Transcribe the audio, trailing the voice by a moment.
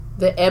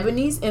The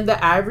Ebony's in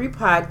the Ivory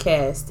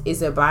podcast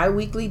is a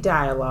bi-weekly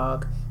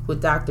dialogue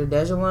with Dr.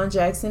 Dejalon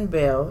Jackson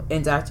Bell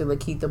and Dr.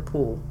 Lakeitha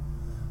Poole.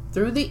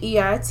 Through the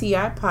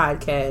EITI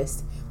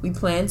podcast, we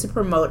plan to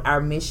promote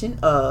our mission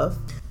of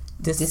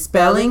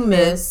dispelling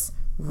myths,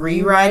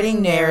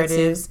 rewriting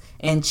narratives,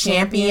 and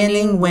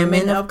championing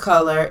women of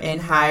color in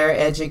higher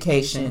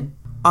education.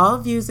 All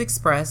views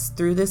expressed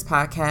through this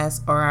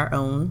podcast are our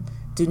own,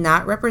 do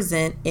not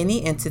represent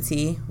any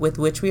entity with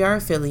which we are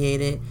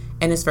affiliated,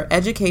 and is for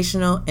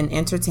educational and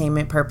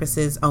entertainment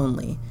purposes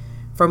only.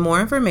 For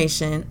more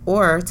information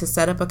or to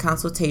set up a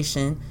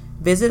consultation,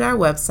 visit our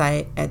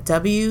website at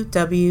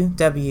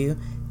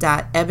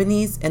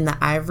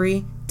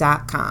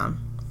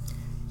www.ebonysintheivory.com.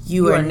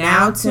 You are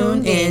now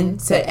tuned in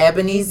to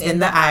Ebony's in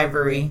the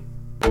Ivory.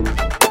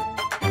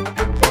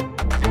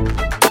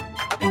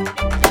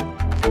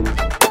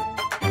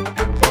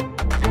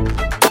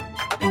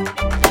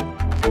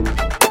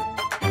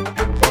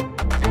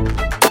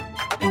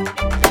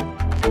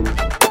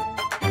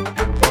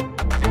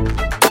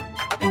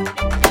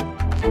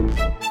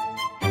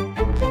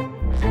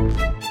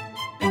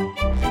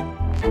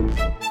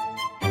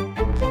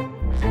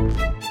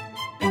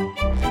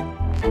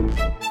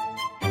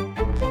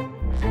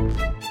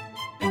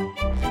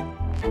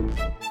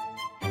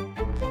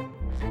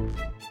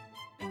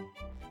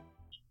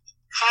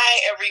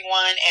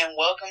 And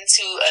welcome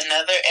to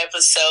another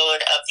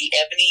episode of the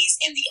Ebony's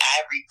in the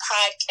Ivory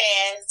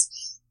podcast.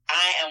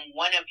 I am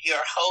one of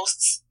your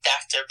hosts,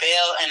 Dr.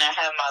 Bell, and I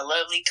have my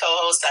lovely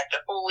co-host,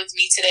 Dr. Poole, with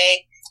me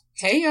today.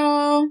 Hey,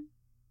 y'all.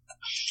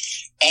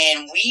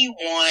 And we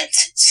want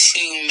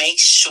to make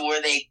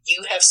sure that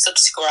you have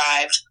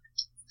subscribed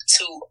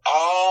to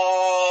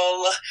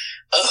all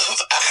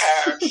of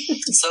our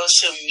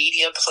social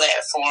media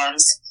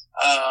platforms,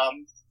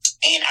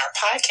 and our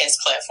podcast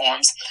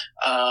platforms.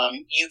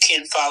 You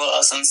can follow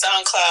us on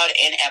SoundCloud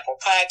and Apple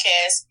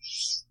Podcasts,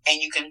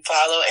 and you can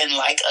follow and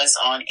like us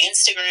on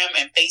Instagram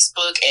and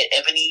Facebook at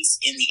Ebony's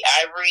in the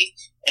Ivory,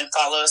 and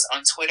follow us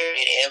on Twitter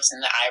at Ebs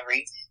in the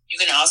Ivory. You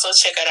can also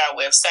check out our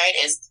website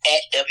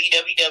at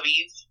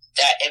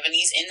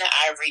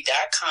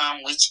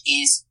www.ebonysintheivory.com, which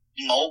is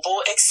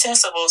mobile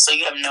accessible, so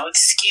you have no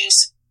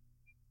excuse.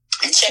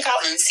 And check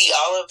out and see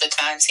all of the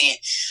content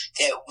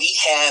that we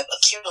have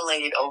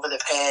accumulated over the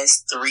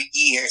past 3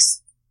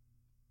 years.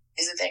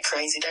 Isn't that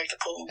crazy, Dr.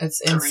 Poole? It's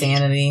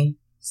insanity.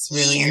 It's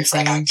really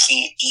insane. Like, I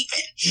can't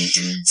even.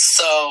 Mm-hmm.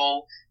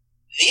 So,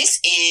 this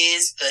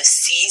is the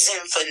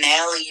season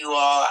finale, you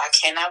all. I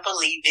cannot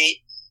believe it.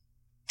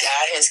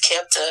 God has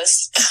kept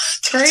us.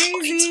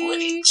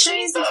 Crazy.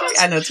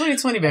 I know,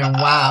 2020 been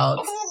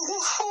wild.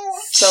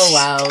 So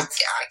wild.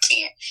 I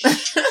can't.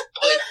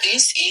 But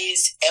this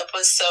is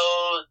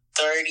episode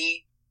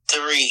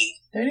 33.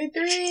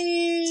 33.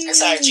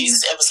 It's our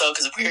Jesus episode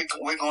because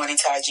we're going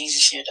into our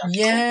Jesus year, Dr.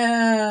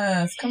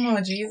 Yes. Come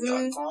on, Jesus.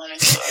 We're going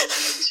into our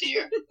Jesus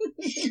year.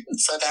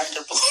 So,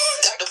 Dr. Poole,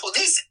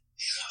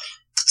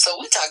 so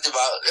we talked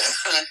about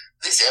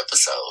this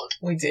episode.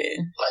 We did.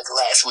 Like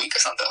last week or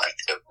something like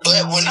that.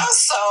 But when I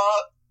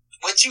saw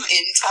what you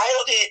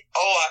entitled it,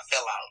 I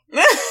fell out.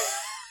 I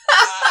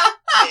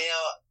fell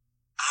out.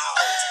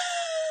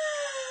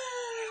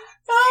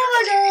 Oh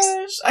my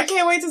gosh. I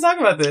can't wait to talk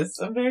about this.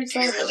 I'm very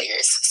excited. You're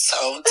hilarious.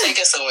 So take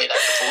us away,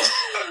 Dr. Poole.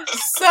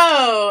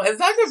 So, as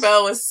Dr.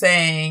 Bell was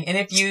saying, and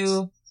if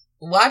you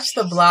watched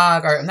the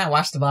blog, or not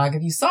watched the blog,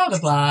 if you saw the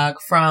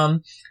blog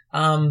from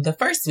the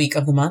first week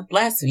of the month,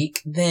 last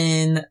week,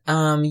 then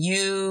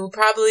you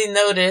probably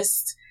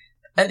noticed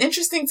an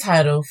interesting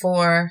title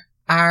for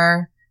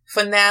our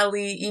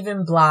finale,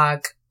 even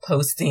blog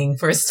posting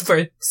for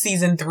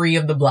season 3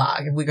 of the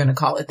blog, if we're going to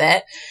call it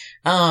that.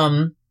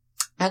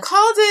 I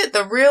called it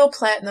The Real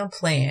Platinum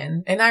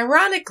Plan. And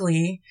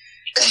ironically,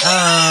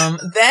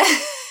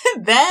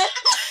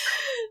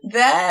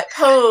 that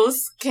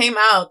post came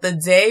out the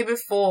day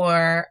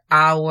before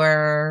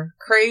our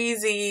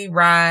crazy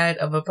ride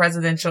of a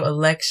presidential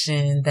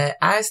election that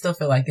I still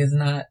feel like is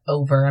not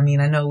over. I mean,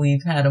 I know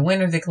we've had a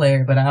winner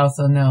declared, but I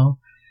also know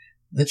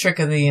the trick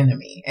of the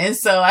enemy. And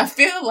so I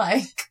feel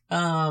like,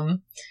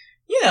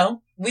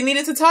 we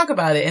needed to talk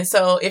about it. And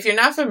so if you're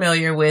not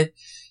familiar with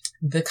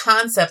the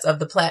concept of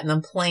the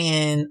Platinum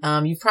Plan,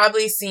 you've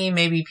probably seen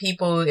maybe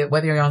people,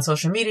 whether you're on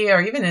social media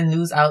or even in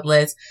news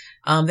outlets,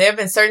 there have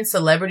been certain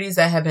celebrities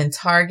that have been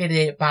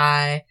targeted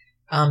by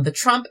the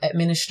Trump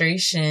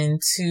administration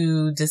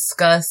to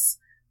discuss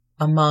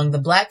among the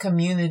Black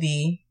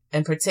community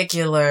in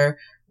particular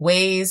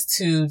ways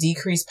to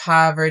decrease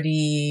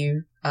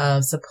poverty,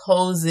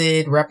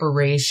 supposed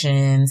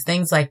reparations,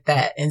 things like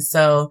that. And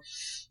so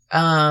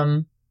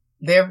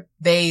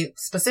they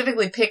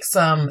specifically picked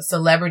some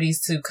celebrities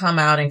to come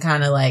out and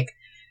kind of like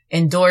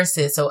endorse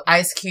it. So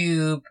Ice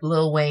Cube,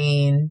 Lil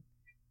Wayne,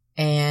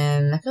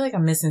 and I feel like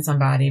I'm missing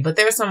somebody, but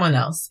there's someone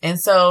else. And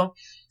so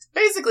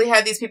basically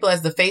had these people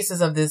as the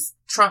faces of this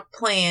Trump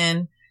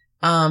plan,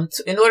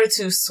 in order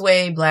to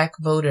sway Black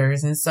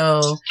voters. And so,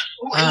 it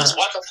was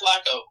Waka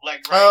Flocka,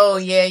 like, right? Oh,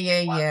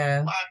 yeah.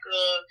 Waka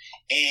Flocka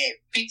and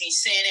 50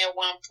 Cent at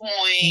one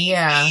point.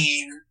 Yeah.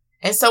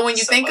 And so when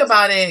you think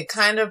about it,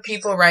 kind of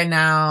people right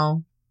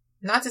now,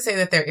 not to say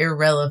that they're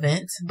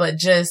irrelevant, but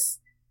just,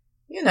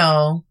 you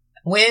know,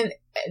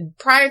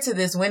 prior to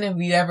this, when have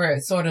you ever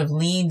sort of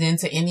leaned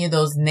into any of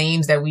those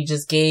names that we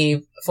just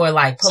gave for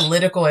like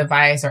political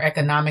advice or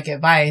economic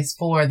advice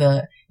for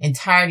the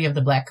entirety of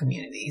the Black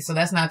community? So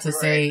that's not to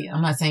say,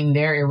 I'm not saying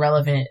they're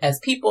irrelevant as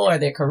people or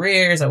their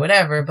careers or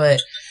whatever,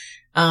 but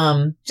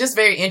just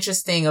very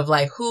interesting of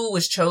like who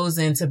was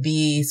chosen to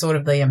be sort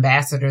of the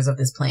ambassadors of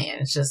this plan.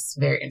 It's just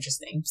very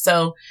interesting.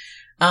 So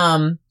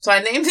I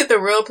named it the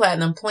Real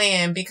Platinum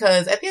Plan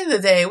because at the end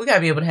of the day, we got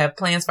to be able to have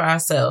plans for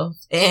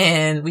ourselves,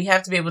 and we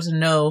have to be able to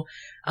know,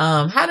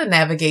 how to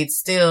navigate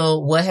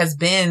still what has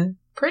been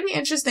pretty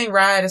interesting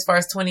ride as far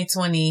as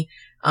 2020,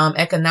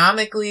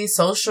 economically,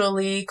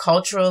 socially,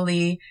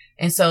 culturally.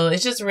 And so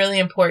it's just really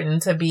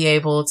important to be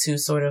able to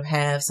sort of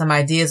have some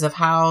ideas of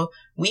how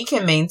we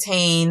can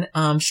maintain,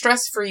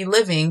 stress-free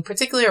living,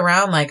 particularly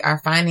around like our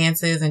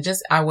finances and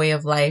just our way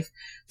of life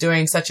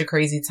during such a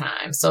crazy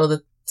time. So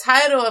the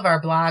title of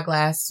our blog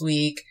last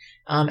week,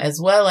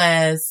 as well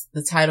as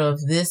the title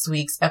of this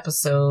week's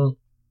episode,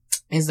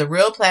 is The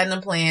Real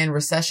Platinum Plan,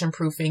 Recession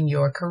Proofing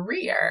Your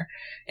Career.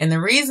 And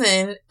the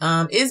reason,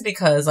 is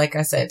because, like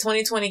I said,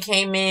 2020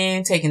 came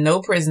in taking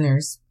no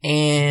prisoners,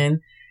 and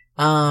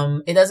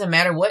it doesn't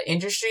matter what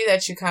industry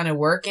that you kind of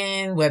work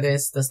in, whether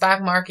it's the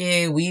stock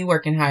market, we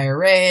work in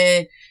higher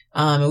ed.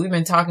 And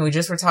we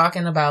just were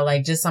talking about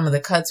like just some of the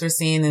cuts we're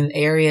seeing in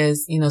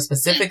areas, you know,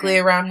 specifically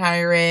around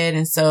higher ed.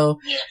 And so,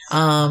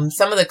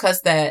 some of the cuts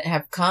that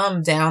have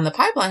come down the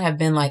pipeline have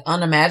been like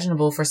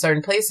unimaginable for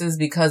certain places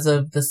because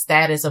of the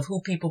status of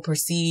who people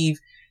perceive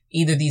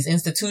either these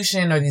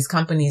institutions or these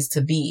companies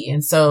to be.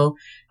 And so,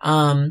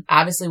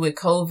 obviously with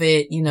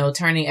COVID, you know,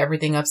 turning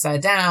everything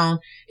upside down,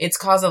 it's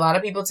caused a lot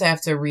of people to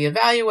have to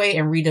reevaluate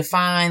and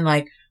redefine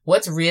like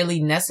what's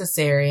really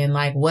necessary and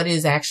like what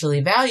is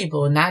actually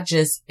valuable, not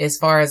just as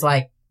far as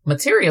like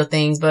material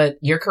things, but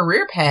your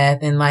career path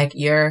and like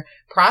your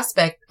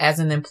prospect as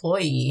an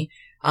employee.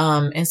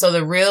 And so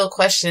the real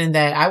question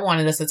that I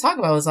wanted us to talk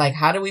about was like,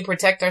 how do we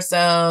protect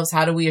ourselves?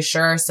 How do we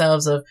assure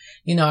ourselves of,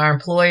 you know, our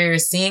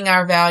employers seeing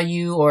our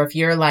value? Or if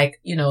you're like,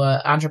 you know,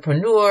 an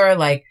entrepreneur,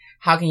 like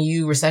how can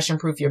you recession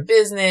proof your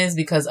business?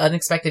 Because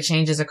unexpected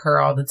changes occur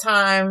all the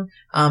time.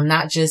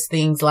 Not just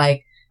things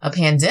like a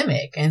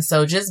pandemic. And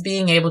so just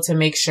being able to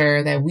make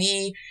sure that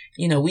we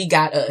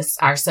got us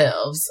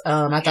ourselves,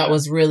 I thought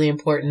was really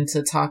important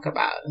to talk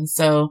about. And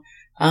so,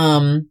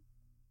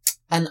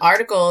 an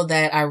article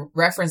that I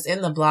referenced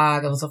in the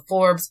blog, it was a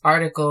Forbes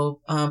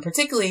article,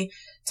 particularly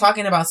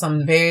talking about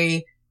some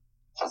very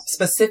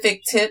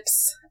specific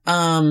tips,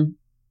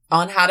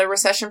 on how to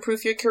recession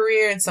proof your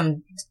career and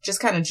some just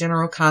kind of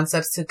general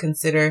concepts to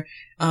consider.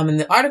 And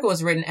the article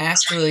was written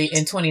actually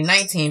in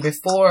 2019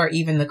 before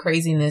even the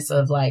craziness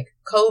of like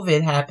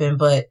COVID happened.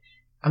 But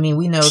I mean,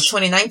 we know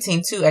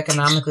 2019 too,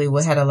 economically,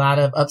 we had a lot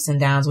of ups and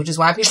downs, which is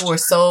why people were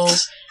so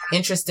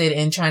interested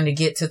in trying to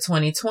get to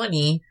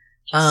 2020.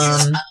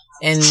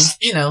 And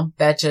you know,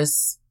 that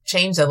just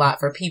changed a lot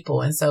for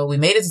people. And so we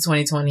made it to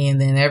 2020 and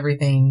then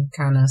everything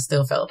kind of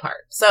still fell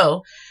apart.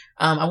 So,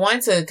 I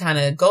wanted to kind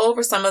of go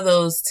over some of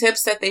those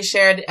tips that they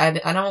shared. I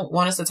don't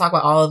want us to talk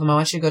about all of them. I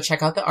want you to go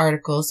check out the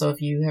article. So if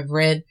you have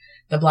read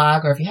the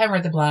blog, or if you haven't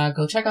read the blog,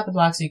 go check out the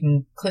blog so you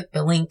can click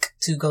the link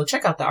to go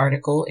check out the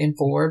article in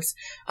Forbes.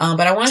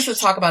 But I wanted to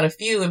talk about a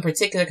few in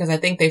particular because I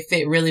think they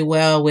fit really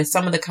well with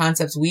some of the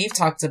concepts we've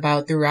talked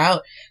about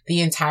throughout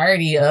the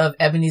entirety of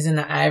Ebony's and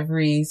the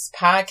Ivory's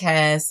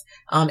podcast,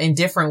 in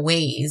different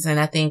ways. And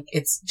I think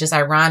it's just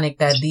ironic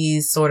that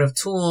these sort of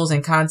tools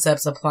and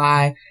concepts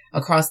apply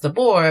across the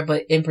board.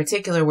 But in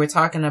particular, we're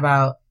talking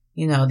about,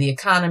 you know, the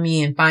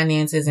economy and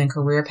finances and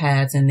career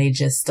paths, and they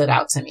just stood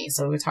out to me.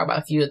 So we'll talk about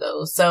a few of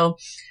those. So,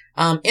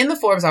 in the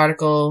Forbes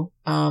article,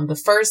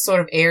 the first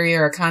sort of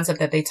area or concept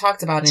that they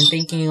talked about in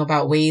thinking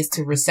about ways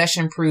to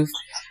recession proof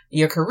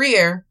your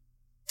career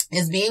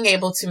is being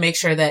able to make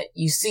sure that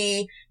you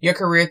see your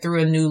career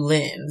through a new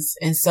lens.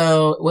 And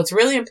so what's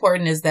really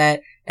important is that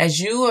as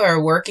you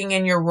are working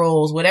in your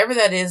roles, whatever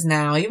that is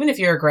now, even if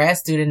you're a grad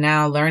student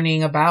now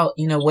learning about,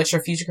 you know, what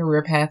your future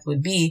career path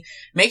would be,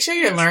 make sure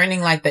you're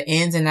learning like the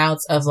ins and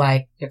outs of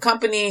like your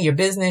company, your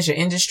business, your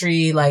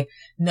industry, like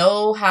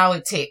know how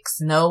it ticks,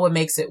 know what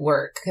makes it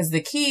work. Because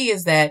the key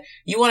is that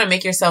you want to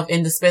make yourself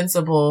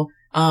indispensable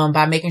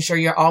by making sure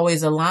you're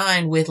always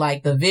aligned with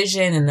like the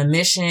vision and the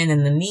mission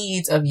and the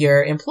needs of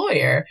your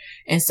employer.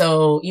 And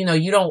so, you know,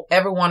 you don't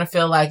ever want to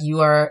feel like you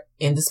are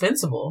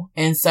indispensable.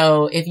 And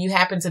so if you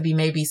happen to be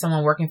maybe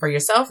someone working for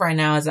yourself right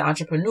now as an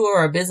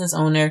entrepreneur or a business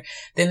owner,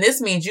 then this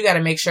means you got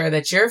to make sure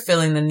that you're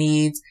filling the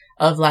needs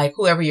of like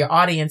whoever your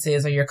audience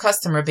is or your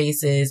customer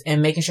base is,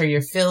 and making sure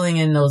you're filling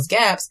in those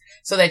gaps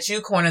so that you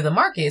corner the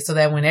market, so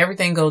that when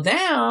everything go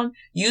down,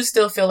 you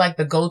still feel like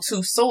the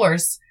go-to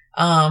source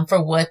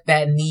for what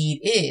that need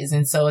is.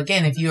 And so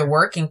again, if you're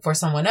working for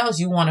someone else,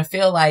 you want to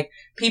feel like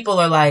people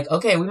are like,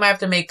 okay, we might have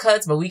to make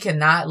cuts, but we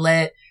cannot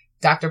let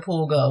Dr.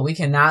 Poole go. We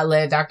cannot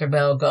let Dr.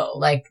 Bell go.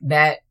 Like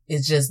that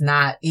is just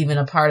not even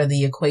a part of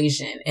the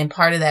equation. And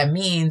part of that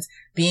means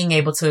being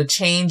able to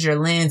change your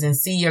lens and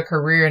see your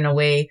career in a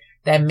way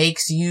that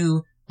makes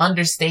you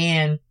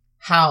understand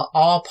how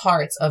all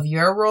parts of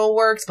your role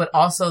works, but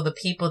also the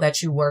people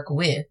that you work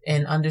with,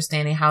 and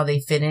understanding how they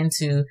fit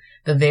into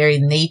the very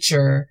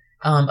nature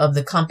of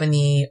the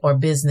company or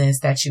business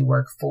that you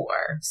work for.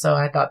 So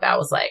I thought that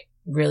was like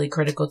really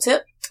critical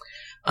tip.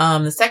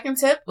 The second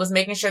tip was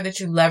making sure that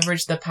you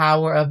leverage the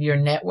power of your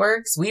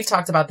networks. We've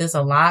talked about this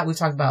a lot. We've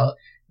talked about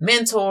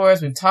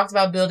mentors. We've talked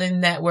about building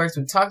networks.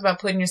 We've talked about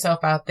putting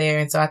yourself out there.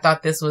 And so I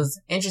thought this was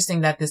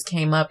interesting that this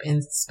came up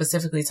in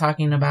specifically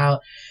talking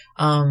about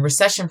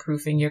recession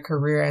proofing your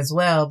career as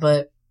well.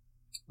 But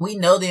we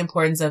know the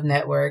importance of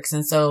networks.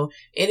 And so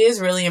it is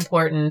really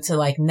important to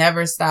like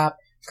never stop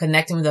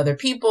connecting with other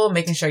people,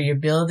 making sure you're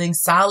building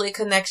solid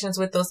connections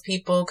with those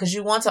people, because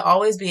you want to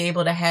always be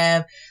able to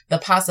have the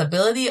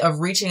possibility of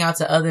reaching out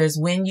to others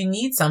when you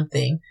need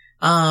something.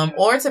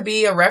 Or to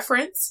be a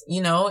reference,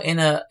 you know, in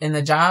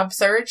a job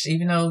search,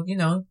 even though, you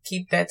know,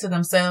 keep that to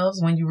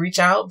themselves when you reach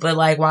out. But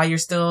like while you're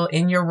still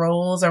in your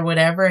roles or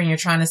whatever, and you're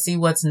trying to see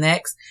what's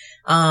next,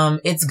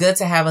 it's good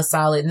to have a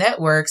solid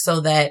network so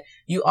that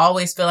you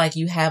always feel like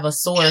you have a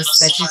source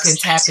that you can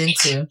tap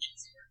into.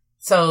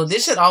 So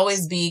this should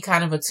always be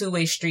kind of a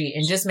two-way street,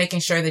 and just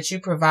making sure that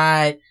you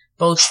provide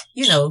both,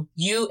 you know,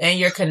 you and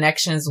your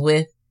connections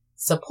with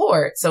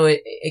support. So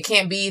it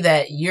can't be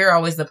that you're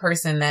always the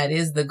person that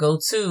is the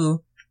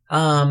go-to,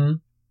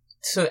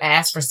 to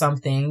ask for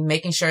something,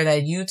 making sure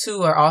that you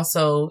two are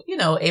also, you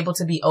know, able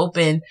to be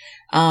open,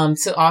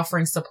 to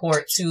offering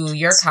support to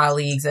your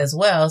colleagues as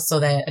well. So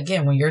that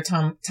again, when your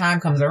time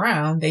comes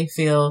around, they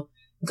feel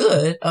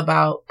good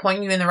about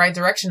pointing you in the right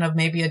direction of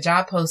maybe a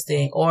job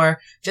posting, or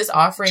just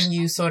offering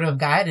you sort of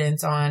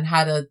guidance on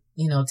how to,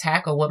 you know,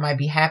 tackle what might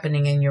be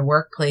happening in your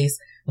workplace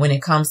when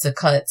it comes to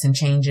cuts and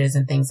changes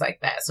and things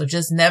like that. So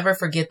just never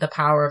forget the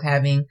power of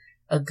having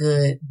a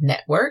good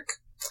network.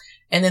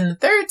 And then the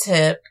third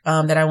tip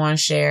that I want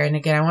to share, and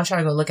again, I want to try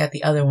to go look at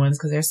the other ones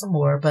because there's some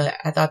more, but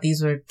I thought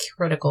these were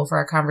critical for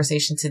our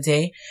conversation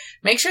today.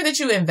 Make sure that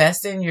you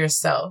invest in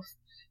yourself.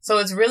 So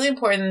it's really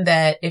important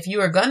that if you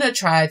are going to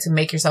try to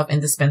make yourself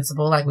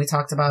indispensable, like we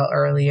talked about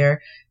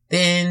earlier,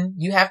 then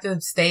you have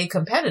to stay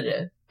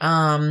competitive.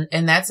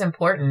 And that's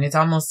important.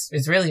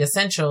 It's really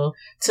essential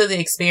to the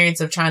experience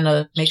of trying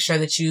to make sure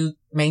that you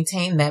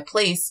maintain that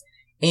place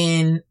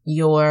in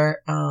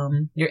your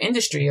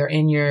industry or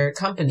in your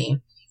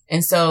company.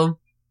 And so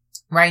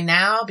right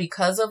now,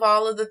 because of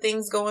all of the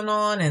things going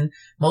on, and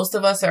most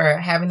of us are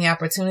having the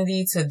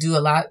opportunity to do a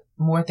lot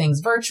more things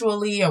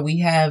virtually, or we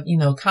have, you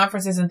know,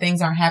 conferences and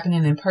things aren't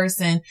happening in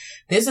person.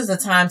 This is a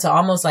time to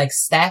almost like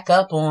stack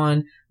up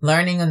on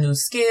learning a new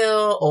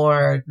skill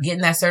or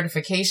getting that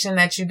certification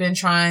that you've been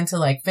trying to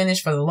like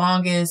finish for the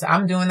longest.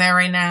 I'm doing that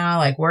right now,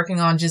 like working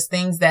on just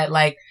things that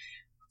like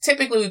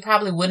typically we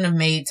probably wouldn't have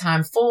made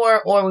time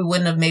for, or we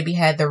wouldn't have maybe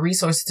had the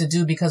resources to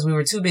do because we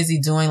were too busy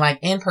doing like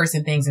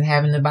in-person things and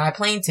having to buy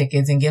plane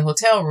tickets and get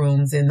hotel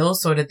rooms and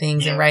those sort of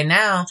things. And right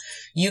now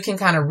you can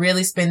kind of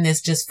really spend this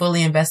just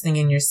fully investing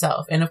in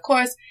yourself. And of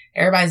course,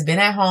 everybody's been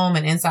at home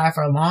and inside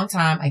for a long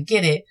time. I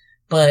get it,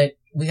 but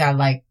we got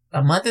like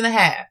a month and a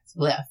half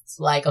left,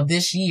 like of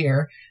this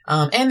year.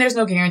 And there's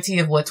no guarantee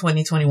of what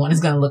 2021 is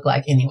going to look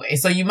like anyway.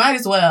 So you might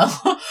as well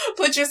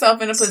put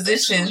yourself in a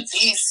position.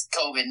 These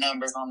COVID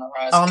numbers on the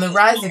rise. On the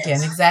rise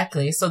again.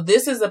 Exactly. So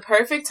this is the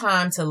perfect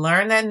time to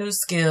learn that new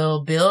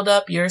skill, build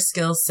up your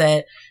skill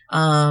set,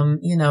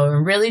 you know,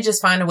 and really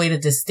just find a way to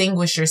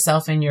distinguish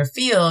yourself in your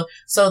field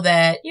so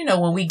that, you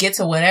know, when we get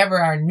to whatever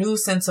our new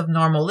sense of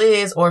normal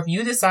is, or if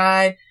you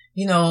decide,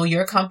 you know,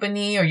 your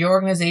company or your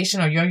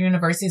organization or your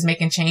university is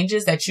making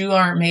changes that you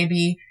aren't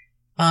maybe,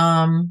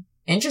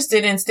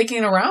 interested in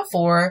sticking around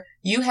for,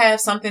 you have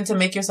something to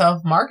make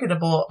yourself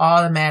marketable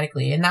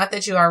automatically. And not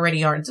that you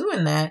already aren't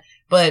doing that,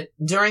 but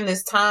during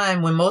this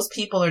time when most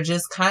people are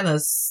just kind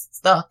of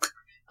stuck,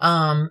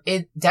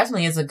 it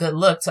definitely is a good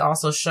look to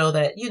also show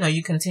that, you know,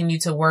 you continue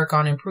to work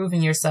on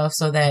improving yourself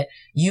so that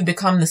you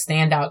become the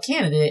standout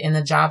candidate in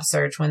the job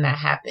search when that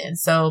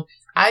happens. So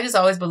I just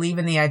always believe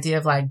in the idea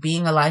of like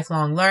being a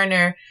lifelong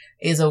learner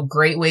is a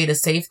great way to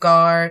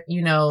safeguard,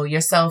 you know,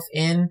 yourself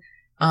in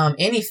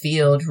any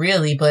field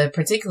really, but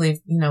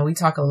particularly, you know, we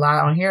talk a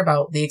lot on here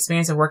about the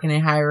experience of working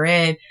in higher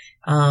ed,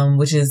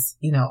 which is,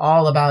 you know,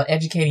 all about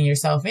educating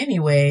yourself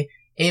anyway.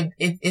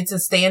 It's a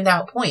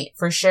standout point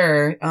for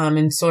sure.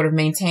 And sort of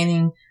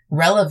maintaining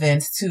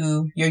relevance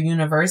to your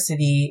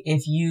university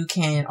if you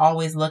can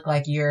always look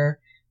like you're,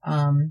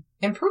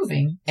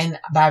 improving. And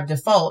by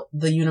default,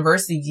 the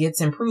university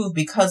gets improved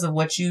because of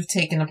what you've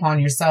taken upon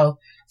yourself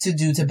to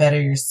do to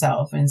better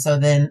yourself. And so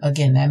then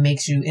again, that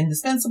makes you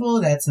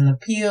indispensable. That's an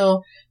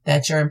appeal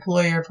that your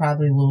employer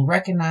probably will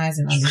recognize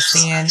and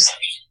understand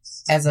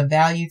as a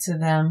value to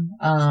them.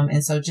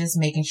 And so just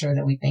making sure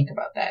that we think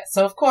about that.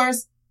 So of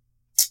course,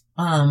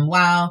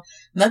 while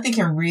nothing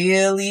can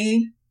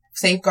really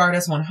safeguard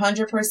us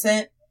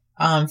 100%,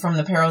 from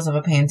the perils of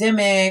a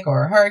pandemic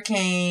or a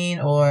hurricane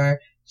or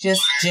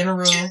just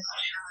general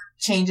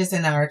changes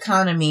in our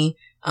economy,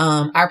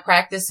 our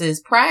practices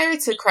prior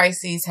to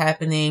crises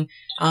happening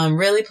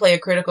really play a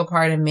critical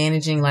part in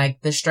managing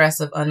like the stress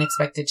of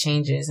unexpected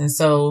changes. And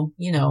so,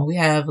 you know, we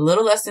have a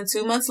little less than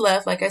 2 months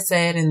left, like I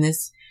said, in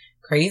this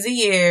crazy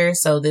year.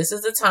 So this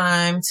is the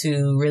time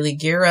to really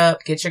gear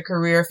up, get your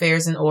career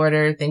affairs in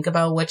order, think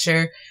about what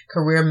your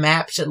career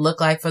map should look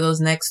like for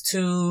those next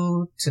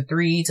 2 to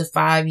 3 to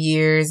 5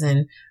 years,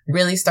 and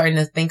really starting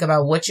to think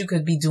about what you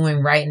could be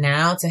doing right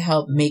now to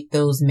help make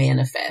those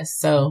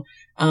manifest. So,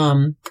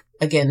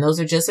 again, those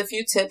are just a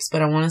few tips,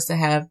 but I want us to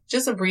have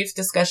just a brief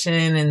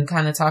discussion and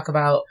kind of talk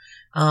about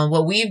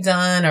what we've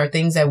done or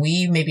things that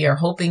we maybe are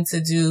hoping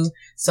to do,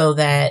 so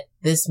that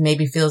this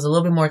maybe feels a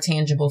little bit more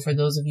tangible for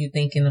those of you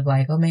thinking of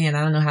like, oh man,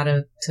 I don't know how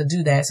to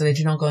do that, so that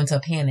you don't go into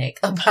a panic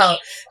about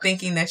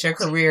thinking that your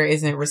career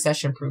isn't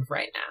recession proof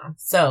right now.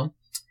 So,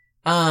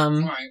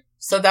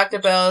 so Dr.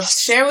 Bell,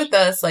 share with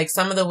us like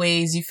some of the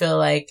ways you feel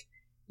like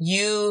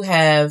you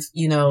have,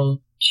 you know,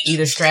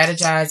 either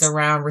strategize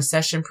around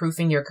recession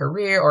proofing your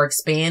career or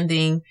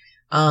expanding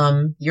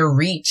your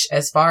reach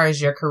as far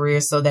as your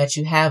career so that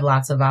you have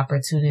lots of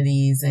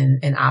opportunities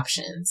and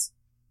options.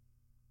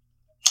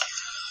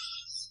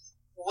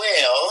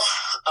 Well,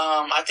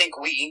 I think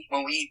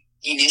when we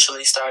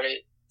initially started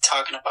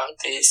talking about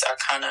this, I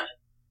kind of,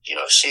 you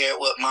know, shared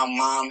what my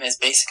mom has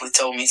basically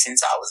told me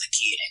since I was a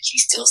kid, and she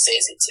still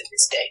says it to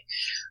this day.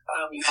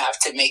 You have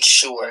to make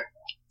sure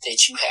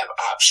that you have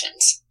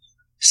options.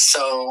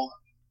 So,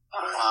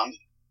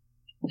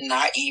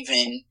 not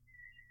even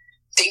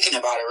thinking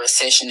about a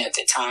recession at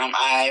the time,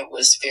 I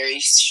was very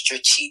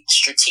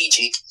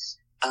strategic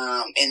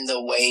in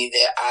the way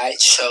that I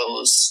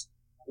chose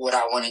what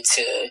I wanted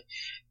to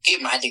get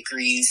my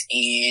degrees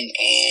in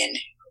and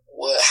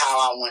how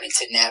I wanted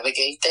to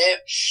navigate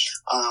that,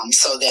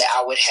 so that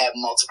I would have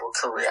multiple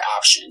career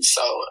options.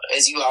 So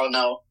as you all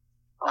know,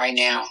 right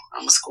now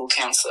I'm a school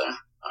counselor.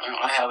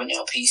 I have an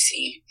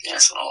LPC,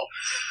 National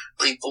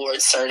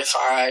Board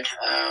certified.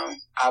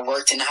 I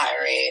worked in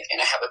higher ed,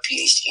 and I have a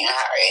PhD in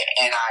higher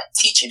ed, and I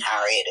teach in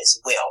higher ed as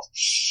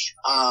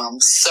well.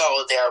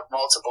 So there are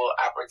multiple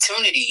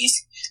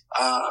opportunities.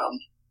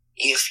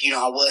 If, you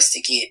know, I was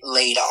to get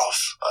laid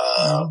off,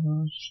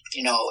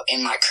 you know,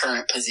 in my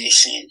current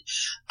position.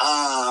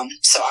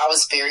 So I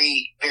was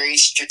very, very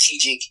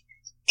strategic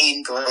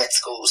in grad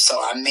school. So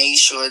I made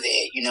sure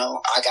that, you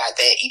know, I got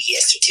that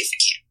EDS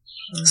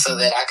certificate so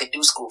that I could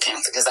do school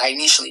counseling, because I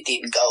initially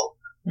didn't go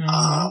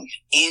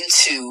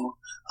into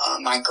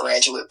my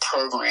graduate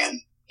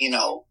program, you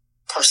know,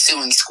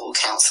 pursuing school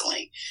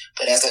counseling.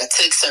 But as I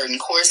took certain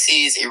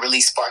courses, it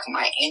really sparked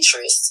my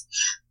interest.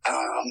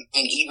 And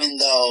even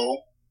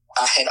though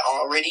I had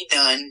already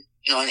done,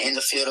 you know, in the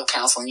field of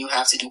counseling, you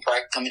have to do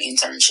practicum and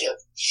internship.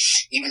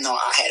 Even though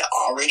I had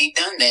already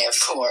done that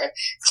for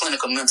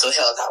clinical mental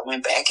health, I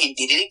went back and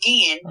did it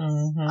again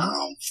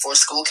for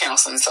school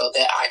counseling so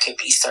that I could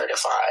be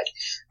certified.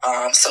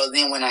 So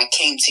then when I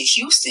came to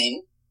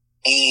Houston,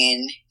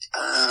 and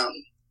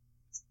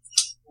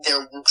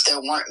there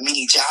weren't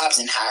many jobs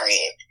in higher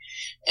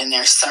ed, and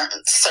there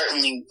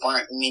certainly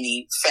weren't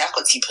many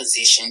faculty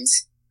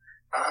positions,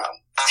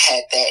 I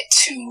had that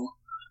to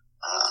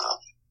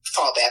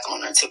fall back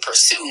on or to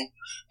pursue,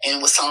 and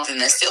it was something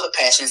that's still a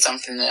passion,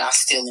 something that I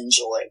still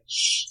enjoy.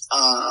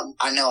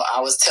 I know I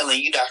was telling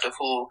you, Dr.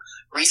 Poole,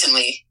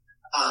 recently,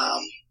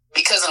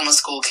 because I'm a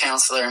school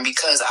counselor and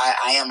because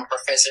I am a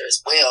professor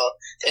as well,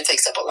 that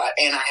takes up a lot,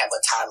 and I have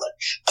a toddler,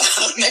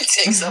 that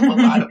takes up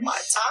a lot of my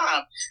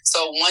time.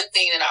 So one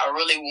thing that I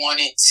really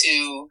wanted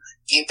to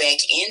get back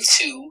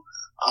into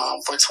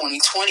for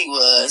 2020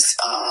 was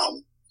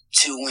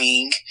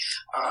doing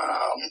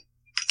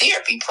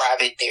therapy,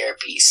 private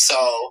therapy.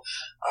 So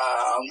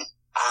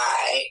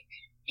I,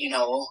 you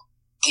know,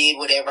 did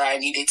whatever I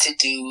needed to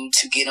do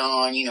to get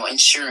on, you know,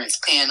 insurance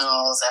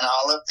panels and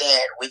all of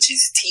that, which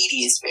is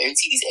tedious, very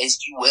tedious, as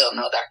you well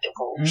know, Dr.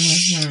 Poole.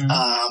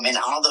 And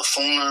all the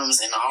forms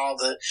and all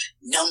the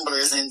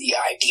numbers and the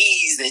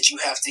IDs that you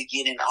have to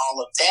get and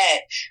all of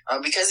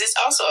that, because it's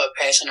also a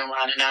passion of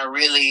mine, and I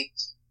really,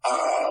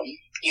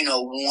 you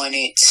know,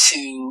 wanted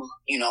to,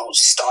 you know,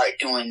 start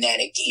doing that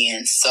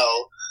again.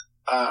 So,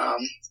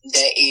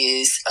 that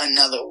is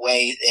another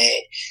way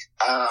that,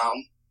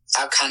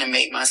 I've kind of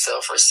made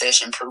myself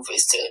recession proof,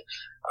 is to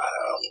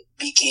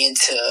begin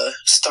to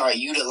start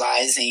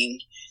utilizing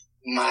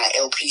my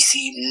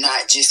LPC.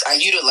 Not just, I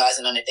utilize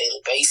it on a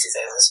daily basis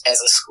as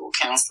a school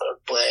counselor,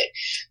 but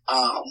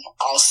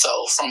also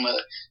from a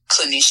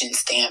clinician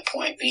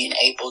standpoint, being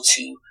able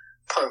to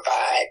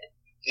provide,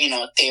 you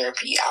know,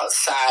 therapy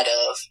outside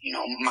of, you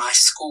know, my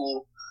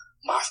school,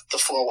 the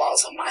four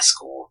walls of my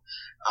school,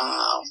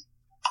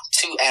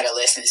 to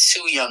adolescents,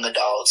 to young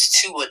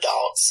adults, to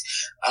adults.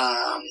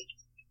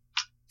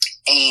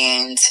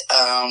 And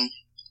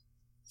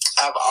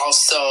I've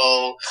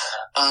also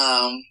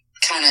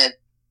kind of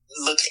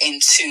looked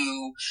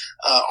into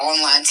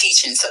online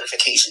teaching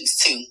certifications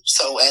too.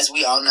 So as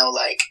we all know,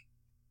 like,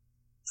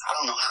 I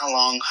don't know how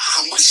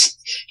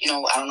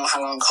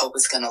long COVID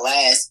is going to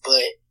last,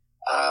 but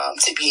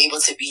to be able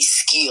to be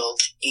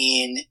skilled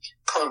in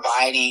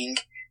providing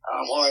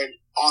or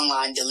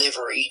online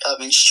delivery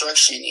of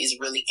instruction is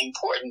really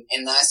important.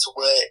 And that's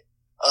what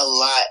a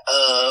lot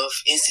of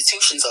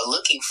institutions are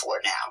looking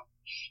for now.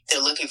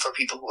 They're looking for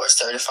people who are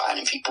certified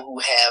and people who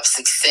have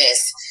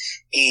success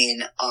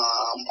in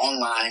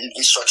online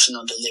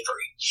instructional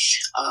delivery.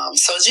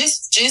 So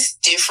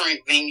just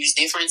different venues,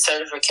 different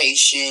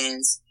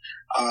certifications,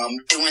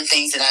 doing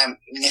things that I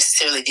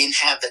necessarily didn't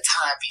have the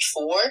time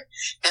before.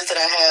 Not that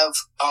I have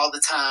all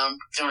the time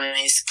during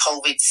this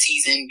COVID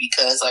season,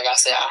 because like I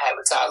said, I have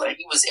a toddler.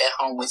 He was at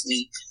home with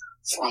me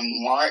from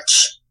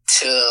March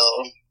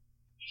till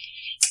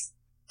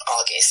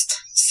August.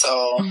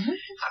 So,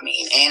 I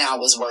mean, and I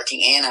was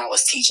working and I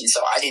was teaching,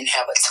 so I didn't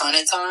have a ton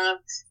of time,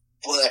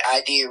 but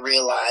I did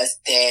realize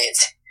that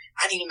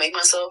I need to make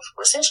myself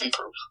recession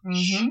proof.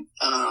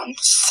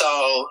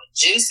 So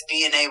just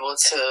being able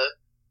to,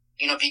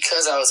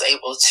 because I was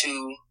able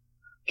to,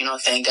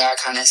 thank God,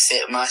 kind of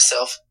set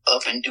myself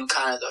up and do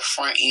kind of the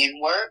front end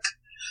work.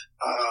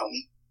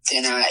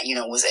 Then I,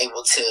 was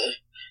able to,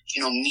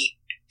 meet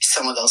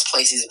some of those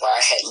places where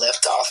I had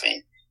left off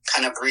and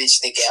kind of bridge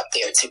the gap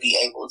there to be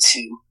able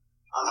to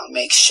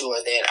make sure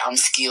that I'm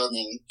skilled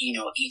in,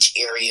 each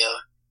area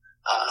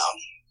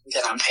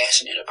that I'm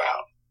passionate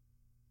about.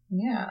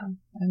 Yeah,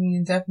 I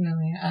mean,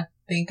 definitely. I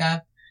think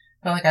I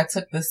felt like I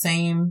took the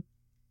same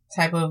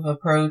type of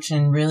approach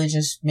and really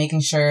just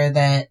making sure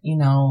that,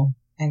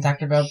 and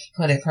Dr. Bell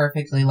put it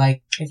perfectly,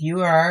 like, if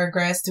you are a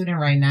grad student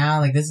right now,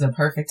 like, this is a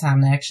perfect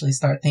time to actually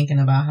start thinking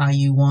about how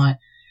you want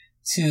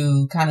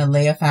to kind of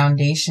lay a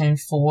foundation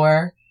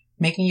for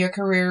making your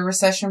career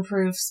recession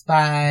proofs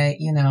by,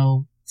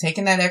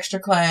 taking that extra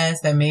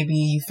class that maybe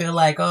you feel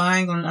like, oh,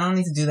 I don't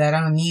need to do that. I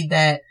don't need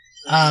that.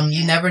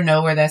 You never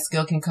know where that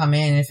skill can come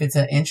in if it's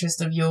an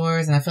interest of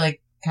yours. And I feel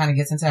like kind of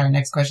gets into our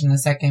next question in a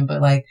second,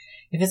 but like,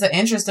 if it's an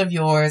interest of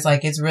yours,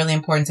 like, it's really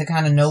important to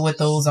kind of know what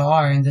those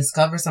are and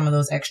discover some of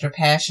those extra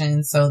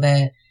passions so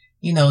that,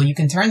 you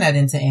can turn that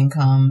into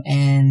income.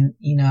 And,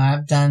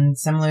 I've done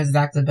similar to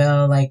Dr.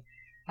 Bell, like,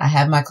 I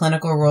have my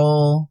clinical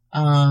role,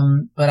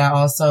 but I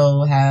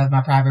also have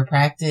my private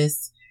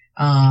practice.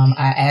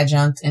 I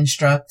adjunct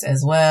instruct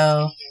as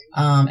well,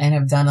 and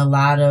have done a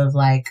lot of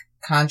like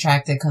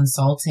contracted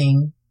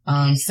consulting,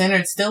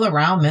 centered still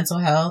around mental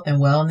health and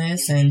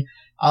wellness and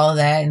all of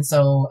that. And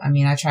so, I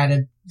mean, I try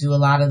to do a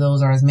lot of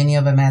those or as many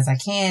of them as I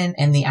can.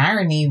 And the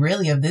irony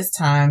really of this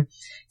time,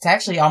 it's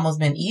actually almost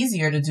been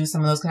easier to do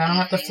some of those because I don't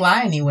have to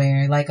fly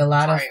anywhere. Like a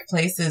lot of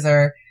places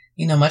are,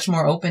 much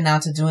more open now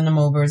to doing them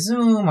over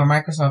Zoom or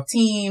Microsoft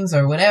Teams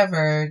or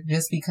whatever,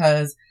 just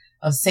because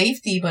of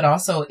safety, but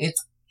also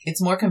it's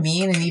more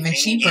convenient and even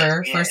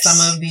cheaper for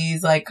some of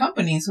these like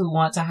companies who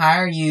want to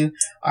hire you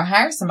or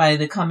hire somebody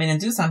to come in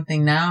and do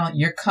something. Now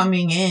you're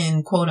coming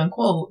in, quote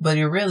unquote, but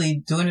you're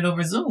really doing it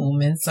over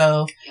Zoom. And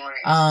so,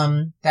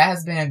 that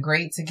has been a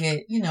great to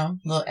get, a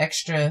little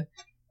extra,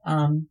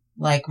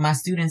 like my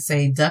students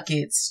say,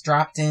 ducats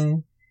dropped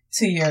in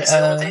to your, is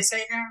that what they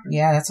say now?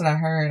 Yeah, that's what I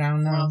heard. I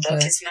don't know.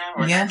 Ducats now?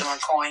 We're not doing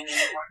coin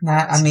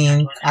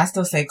anymore? I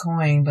still say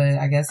coin, but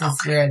I guess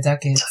we're at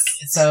ducats.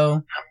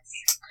 So,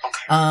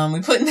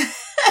 we put,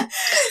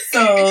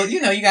 so,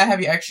 you gotta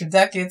have your extra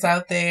ducats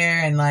out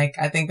there. And like,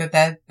 I think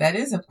that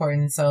is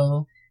important.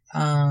 So,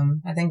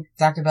 I think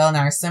Dr. Bell and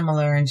I are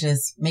similar in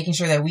just making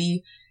sure that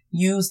we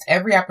used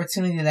every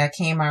opportunity that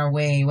came our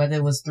way, whether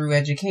it was through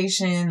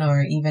education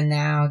or even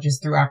now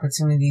just through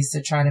opportunities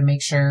to try to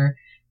make sure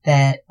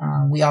that,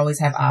 we always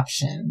have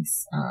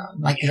options,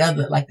 like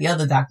the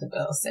other Dr.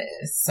 Bell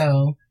says.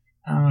 So,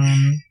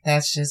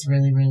 that's just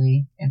really,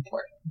 really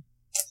important.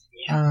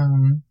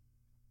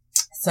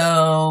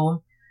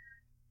 So,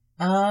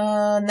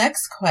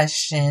 next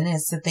question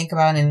is to think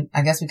about, and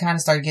I guess we kind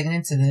of started getting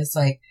into this,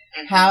 like,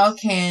 how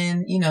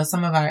can,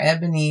 some of our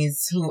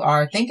ebonies who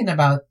are thinking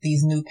about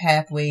these new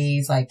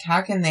pathways, like,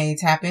 how can they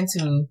tap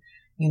into,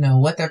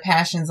 what their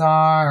passions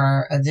are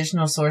or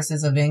additional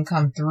sources of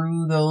income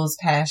through those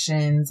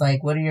passions?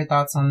 Like, what are your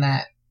thoughts on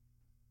that?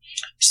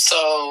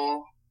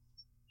 So,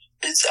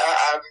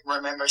 I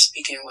remember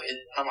speaking with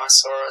one of my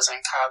sorors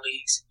and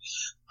colleagues,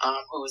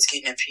 who was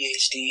getting a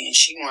PhD, and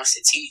she wants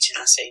to teach,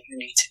 and I said, you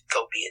need to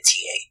go be a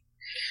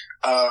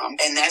TA.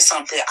 And that's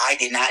something I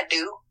did not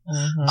do.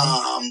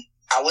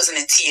 I wasn't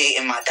a TA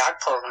in my doc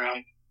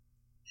program,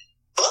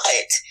 but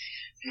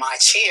my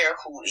chair,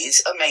 who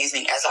is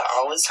amazing, as I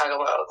always talk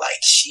about,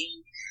 like,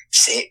 she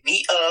set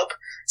me up.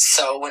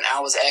 So when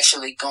I was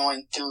actually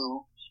going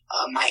through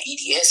my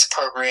EDS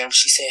program,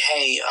 she said,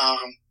 hey,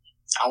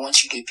 I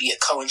want you to be a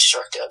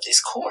co-instructor of this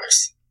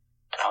course.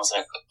 And I was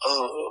like,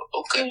 oh,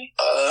 okay.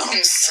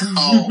 So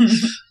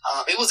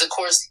it was a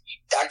course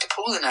Dr.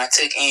 Poole and I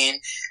took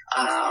in,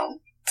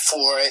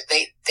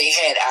 they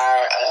had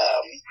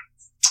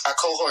our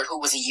cohort who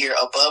was a year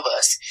above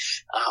us.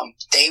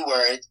 They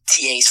were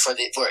TAs were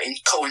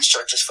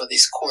co-instructors for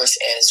this course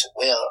as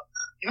well.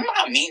 Remember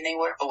how mean they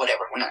were? But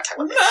whatever, we're not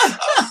talking about that.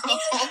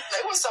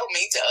 They were so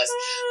mean to us.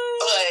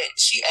 But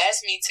she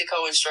asked me to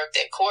co-instruct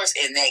that course,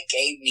 and that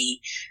gave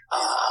me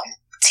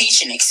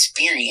teaching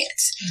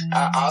experience.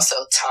 I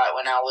also taught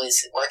when I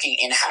was working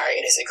in higher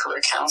ed as a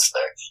career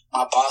counselor.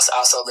 My boss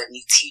also let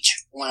me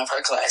teach one of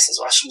her classes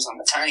while she was on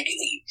maternity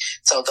leave.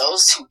 So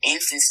those two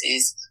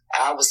instances,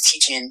 I was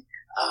teaching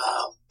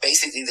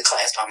basically the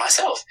class by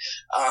myself.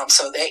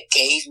 So that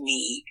gave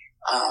me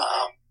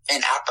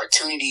an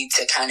opportunity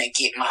to kind of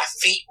get my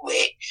feet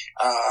wet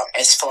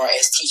as far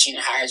as teaching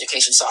in higher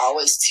education. So I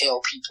always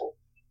tell people,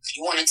 if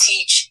you want to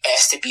teach,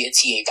 ask to be a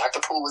TA. Dr.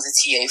 Poole was a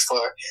TA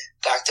for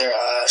Dr.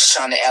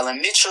 Shonda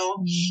Allen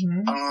Mitchell.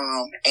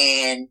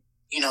 And,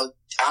 you know,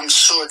 I'm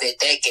sure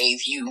that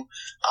gave you,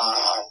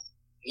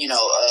 you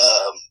know,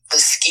 the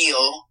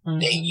skill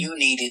that you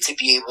needed to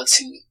be able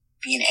to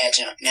be an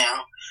adjunct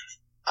now.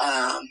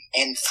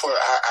 And for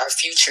our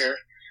future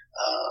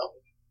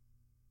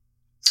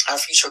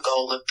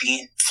goal of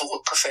being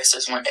full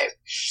professors one day.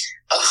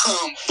 But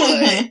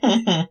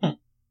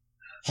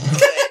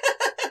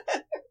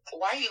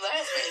why are you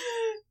laughing?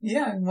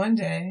 Yeah, one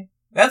day.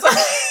 That's all.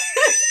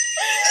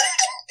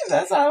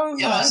 That's all.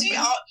 Yo, see,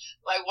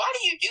 like, why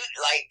do you do,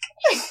 like,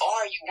 you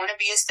want to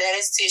be a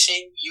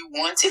statistician, you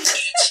want to teach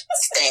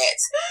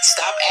stats.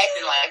 Stop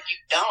acting like you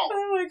don't.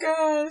 Oh my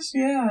gosh,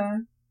 yeah.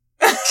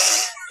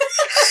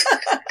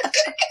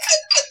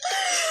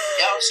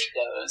 Yo, she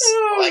does.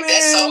 Oh, like, man.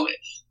 that's so,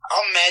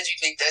 I'm mad you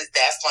think that's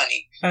that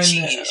funny. She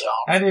is, y'all.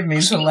 I didn't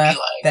mean to laugh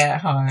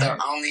that hard. You're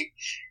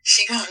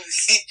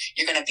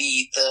gonna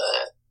be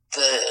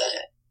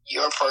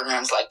your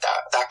programs like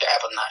Dr.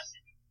 Appleton.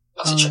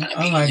 That's what you're gonna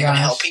be. Oh my you're gosh. gonna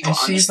help people and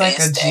she's understand like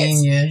a stats.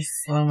 Genius.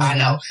 Oh my I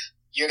know. gosh.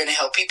 You're gonna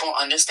help people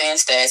understand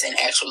stats and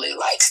actually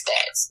like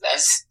stats.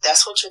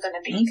 That's what you're gonna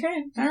be.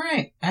 Okay. All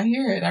right. I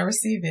hear it. I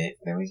receive it.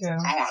 There we go.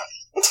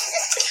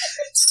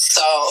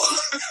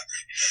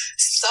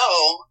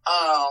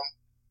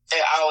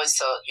 I always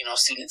tell, you know,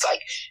 students,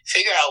 like,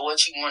 figure out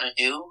what you want to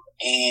do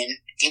and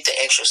get the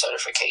extra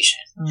certification.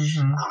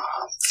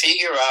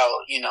 Figure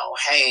out, you know,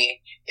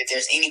 hey, if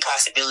there's any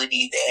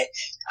possibility that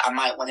I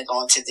might want to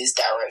go into this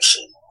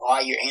direction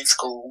while you're in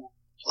school,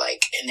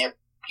 like, and they're,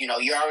 you know,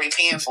 you're already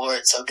paying for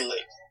it, so do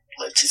it.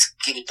 Like, just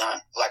get it done.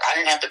 Like, I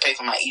didn't have to pay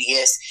for my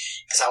EDS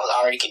because I was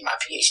already getting my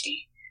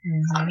PhD.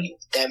 I mean,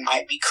 that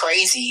might be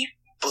crazy,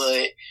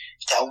 but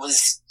I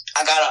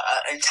got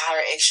an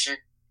entire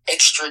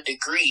extra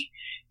degree,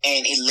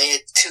 and it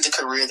led to the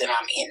career that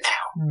I'm in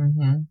now.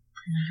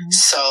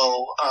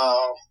 So,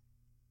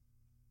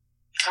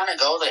 kind of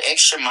go the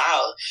extra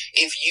mile.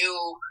 If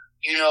you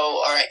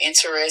know, are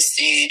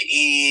interested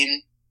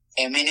in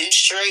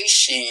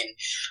administration,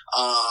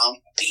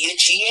 be a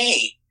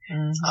GA.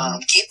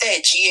 Get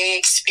that GA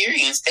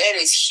experience. That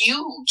is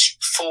huge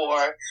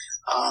for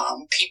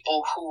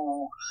people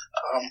who,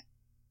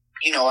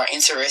 you know, are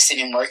interested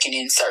in working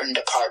in certain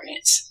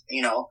departments,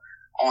 you know,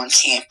 on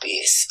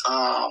campus.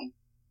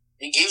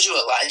 It gives you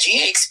a lot.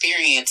 GA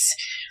experience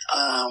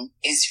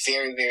is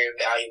very, very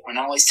valuable. And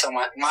I always tell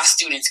my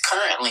students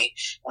currently,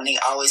 when they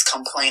always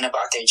complain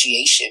about their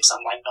GA ships,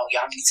 I'm like, no,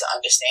 y'all need to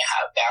understand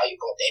how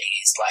valuable that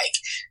is. Like,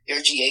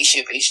 your GA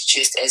ship is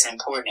just as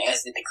important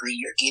as the degree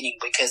you're getting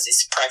because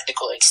it's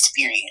practical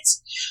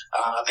experience.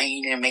 And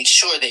you need to make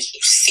sure that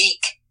you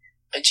seek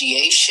a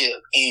GA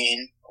ship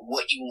in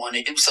what you want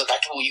to do. So,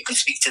 Dr. Poole, you can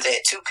speak to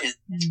that too, because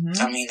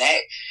I mean,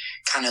 that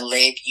kind of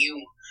led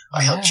you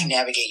or helped you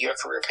navigate your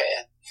career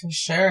path. For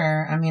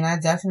sure. I mean, I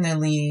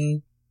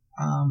definitely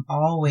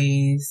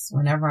always,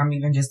 whenever I'm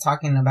even just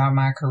talking about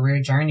my career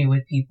journey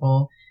with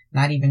people,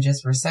 not even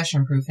just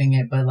recession proofing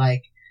it, but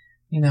like,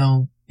 you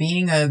know,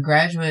 being a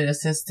graduate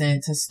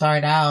assistant to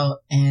start out,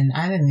 and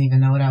I didn't even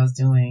know what I was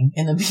doing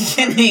in the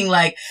beginning.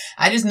 Like,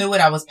 I just knew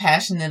what I was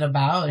passionate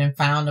about and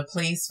found a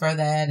place for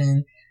that.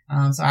 And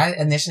so I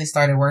initially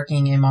started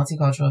working in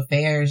multicultural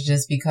affairs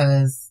just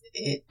because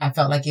I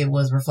felt like it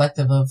was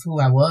reflective of who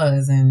I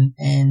was,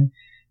 and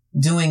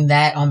doing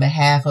that on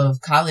behalf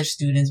of college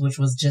students, which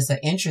was just an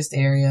interest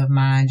area of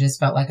mine, just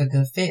felt like a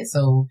good fit.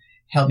 So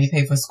helped me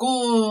pay for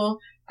school.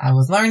 I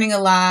was learning a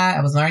lot.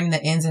 I was learning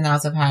the ins and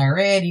outs of higher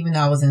ed, even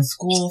though I was in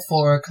school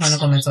for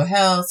clinical mental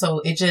health. So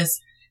it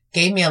just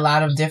gave me a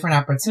lot of different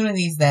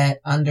opportunities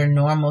that under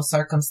normal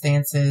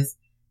circumstances,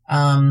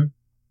 I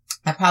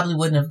probably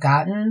wouldn't have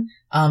gotten.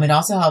 It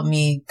also helped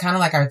me, kind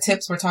of like our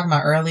tips we're talking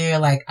about earlier.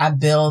 Like, I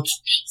built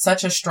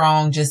such a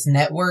strong just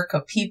network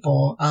of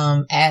people,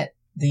 at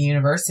the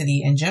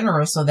university in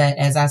general, so that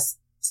as I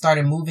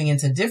started moving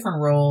into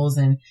different roles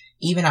and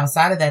even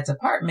outside of that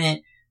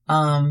department,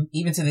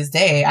 even to this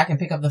day, I can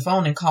pick up the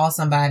phone and call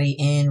somebody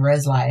in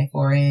Res Life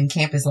or in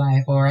Campus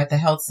Life or at the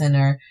health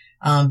center,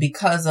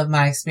 because of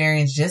my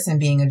experience just in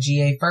being a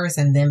GA first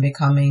and then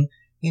becoming,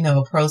 you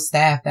know, a pro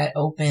staff. That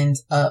opened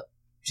up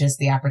just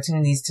the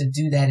opportunities to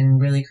do that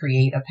and really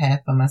create a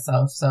path for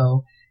myself.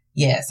 So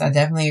yes, I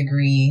definitely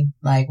agree,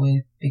 like,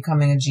 with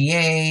becoming a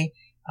GA,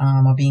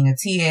 or being a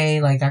TA,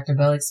 like Dr.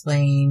 Bell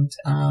explained,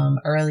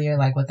 earlier,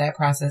 like what that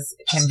process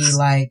can be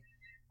like.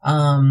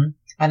 And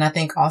I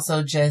think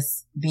also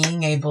just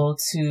being able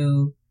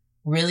to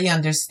really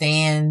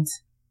understand,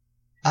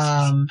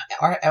 or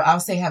I'll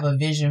say have a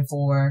vision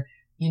for,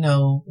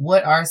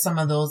 what are some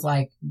of those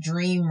like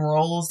dream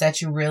roles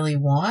that you really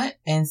want,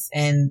 and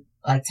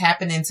like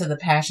tapping into the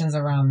passions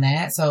around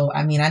that. So,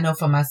 I mean, I know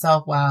for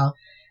myself, while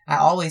I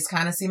always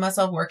kind of see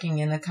myself working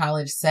in a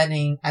college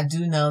setting, I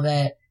do know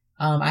that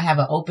I have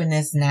an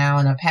openness now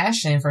and a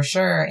passion for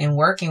sure in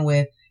working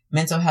with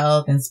mental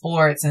health and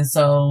sports. And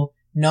so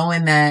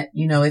knowing that,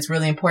 it's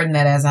really important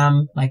that as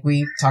I'm, like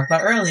we talked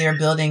about earlier,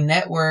 building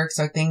networks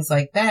or things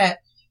like that,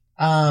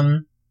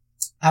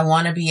 I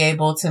want to be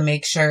able to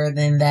make sure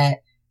then that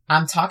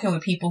I'm talking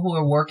with people who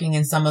are working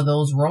in some of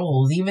those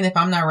roles. Even if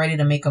I'm not ready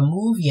to make a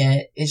move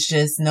yet, it's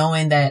just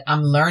knowing that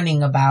I'm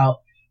learning about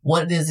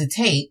what does it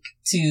take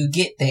to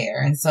get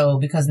there. And so,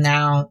 because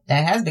now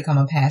that has become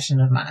a passion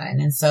of mine.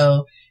 And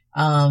so,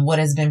 what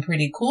has been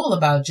pretty cool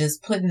about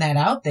just putting that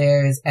out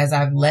there is as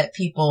I've let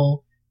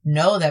people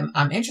know that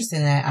I'm interested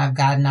in that, I've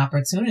gotten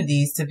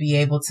opportunities to be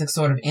able to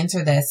sort of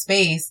enter that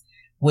space,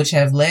 which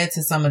have led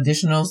to some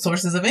additional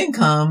sources of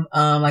income.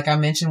 Like I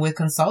mentioned with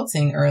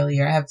consulting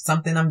earlier, I have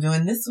something I'm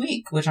doing this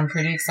week, which I'm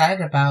pretty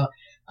excited about.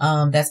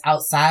 That's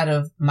outside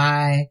of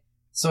my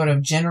sort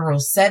of general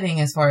setting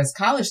as far as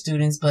college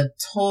students, but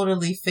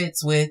totally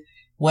fits with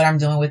what I'm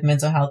doing with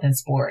mental health and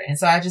sport. And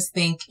so I just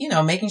think,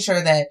 making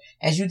sure that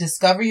as you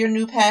discover your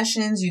new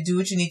passions, you do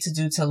what you need to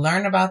do to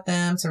learn about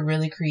them, to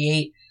really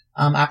create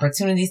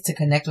opportunities to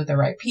connect with the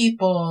right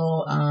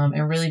people,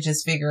 and really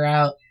just figure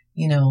out,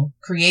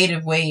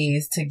 creative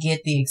ways to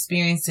get the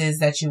experiences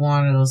that you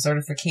want, or those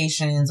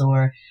certifications,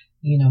 or,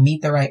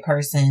 meet the right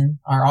person,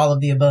 or all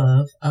of the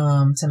above,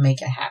 to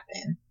make it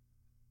happen.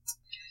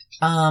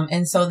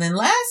 And so then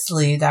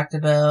lastly,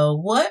 Dr.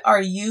 Bell, what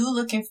are you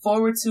looking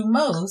forward to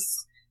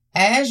most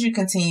as you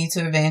continue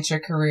to advance your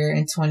career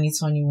in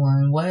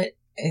 2021? What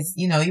is,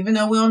 even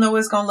though we don't know what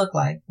it's going to look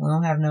like, we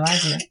don't have no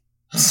idea.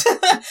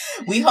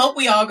 We hope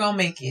we all gonna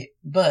make it,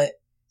 but,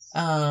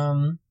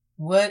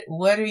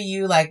 what are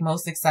you like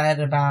most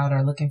excited about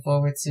or looking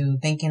forward to,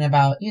 thinking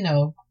about,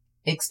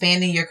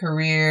 expanding your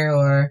career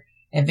or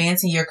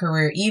advancing your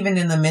career, even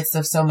in the midst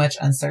of so much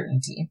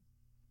uncertainty?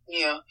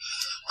 Yeah.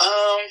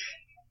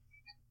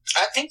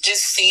 I think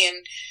just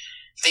seeing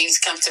things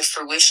come to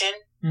fruition,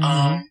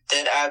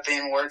 that I've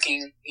been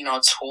working,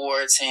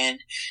 towards, and,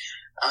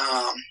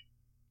 I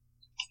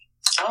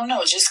don't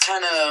know, just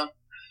kind of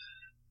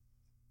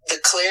the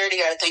clarity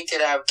I think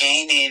that I've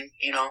gained in,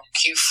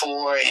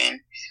 Q4, and,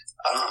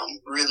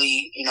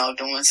 really,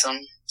 doing some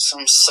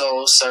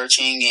soul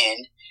searching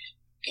and,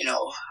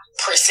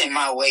 pressing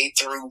my way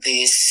through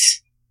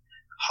this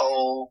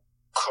whole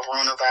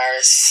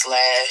coronavirus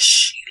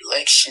 /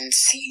 election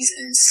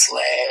season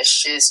 /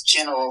 just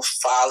general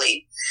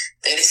folly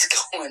that is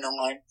going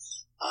on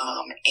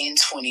in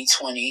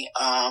 2020.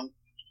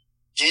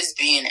 Just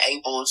being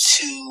able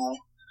to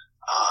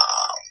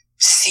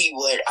see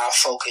what I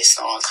focused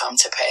on come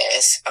to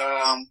pass.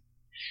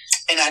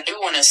 And I do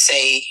want to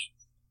say,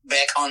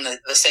 back on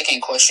the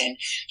second question,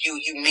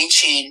 you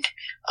mentioned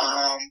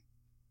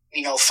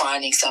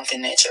finding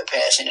something that you're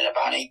passionate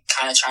about and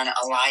kind of trying to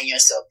align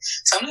yourself.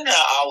 Something that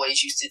I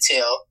always used to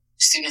tell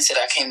students that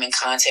I came in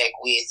contact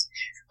with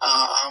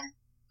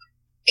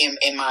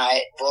in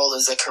my role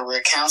as a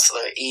career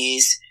counselor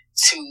is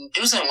to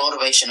do some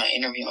motivational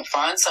interviewing.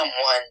 Find someone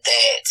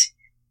that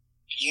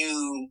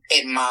you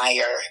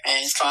admire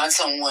and find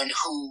someone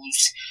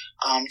whose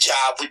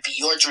job would be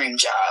your dream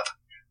job.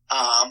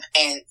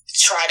 And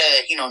try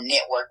to,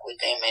 network with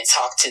them and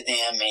talk to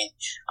them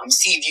and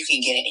see if you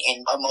can get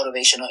a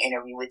motivational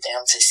interview with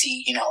them to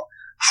see,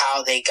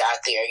 how they got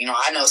there.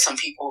 I know some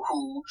people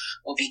who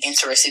will be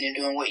interested in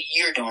doing what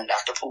you're doing,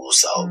 Dr. Poole.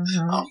 So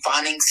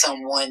finding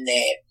someone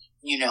that,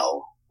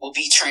 will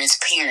be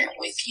transparent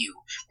with you,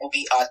 will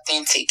be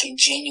authentic and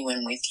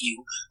genuine with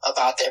you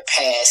about their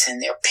past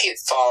and their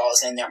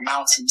pitfalls and their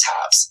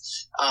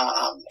mountaintops,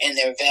 and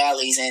their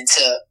valleys, and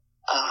to,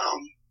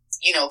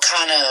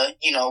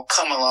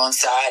 come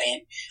alongside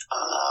and,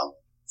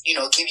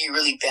 give you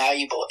really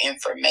valuable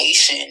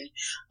information,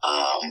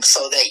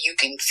 so that you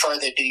can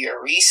further do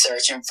your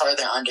research and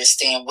further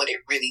understand what it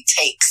really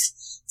takes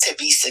to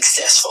be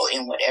successful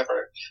in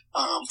whatever,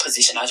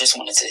 position. I just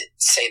wanted to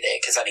say that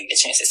because I didn't get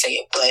a chance to say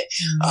it. But,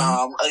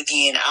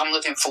 again, I'm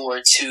looking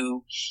forward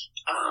to,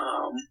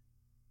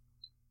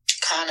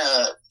 kind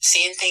of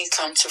seeing things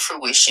come to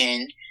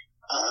fruition,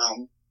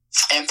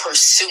 and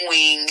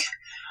pursuing,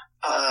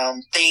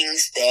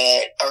 things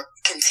that are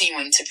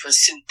continuing to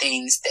pursue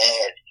things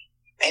that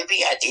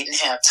maybe I didn't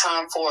have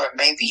time for,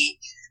 maybe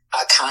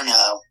I kind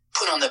of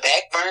put on the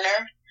back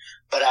burner.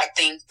 But I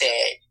think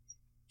that,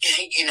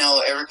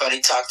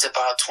 everybody talked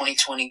about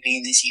 2020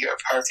 being this year of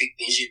perfect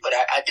vision, but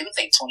I do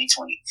think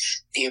 2020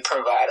 did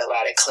provide a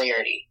lot of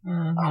clarity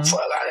for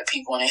a lot of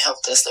people, and it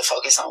helped us to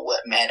focus on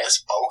what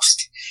matters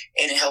most,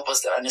 and it helped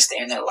us to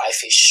understand that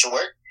life is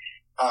short.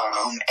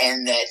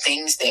 And that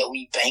things that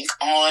we bank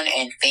on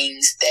and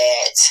things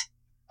that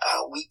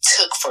we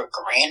took for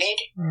granted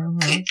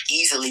could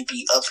easily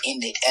be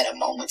upended at a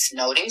moment's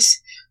notice.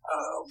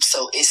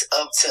 So it's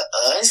up to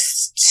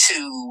us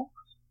to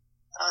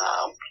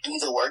do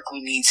the work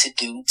we need to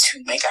do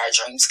to make our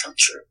dreams come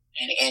true.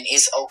 And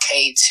it's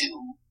okay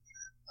to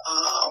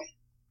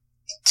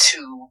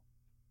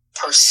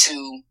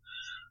pursue,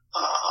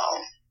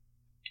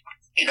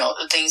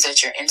 the things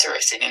that you're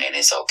interested in. And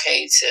it's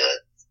okay to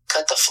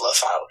cut the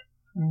fluff out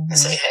and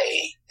say,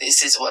 hey,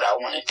 this is what I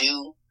want to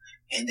do,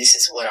 and this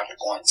is what I'm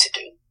going to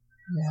do.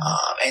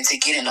 Yeah. And to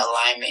get in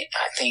alignment,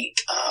 I think,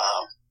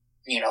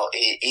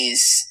 it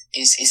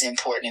is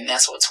important. And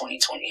that's what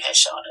 2020 has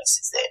shown us,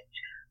 is that,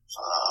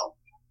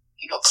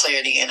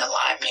 clarity and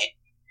alignment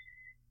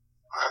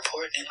are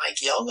important. And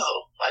like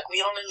YOLO, like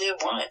we only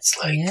live once.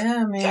 Like,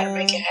 yeah, man. Gotta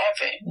make it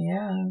happen.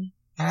 Yeah.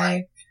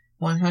 I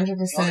 100%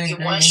 agree. Get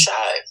one shot.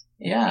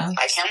 Yeah.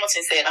 Like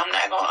Hamilton said, I'm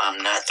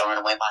not throwing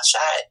away my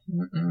shot.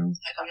 Mm-mm.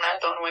 Like, I'm not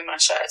throwing away my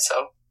shot.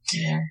 So,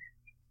 yeah.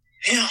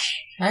 Yeah.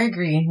 I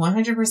agree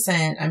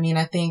 100%. I mean,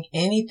 I think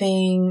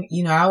anything,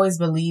 I always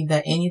believe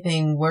that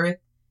anything worth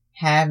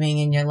having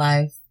in your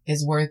life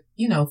is worth,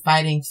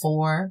 fighting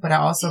for. But I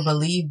also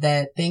believe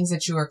that things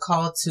that you are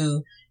called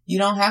to, you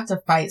don't have to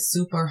fight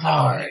super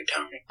hard. No, you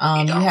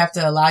don't. You have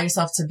to allow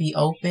yourself to be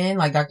open.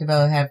 Like Dr.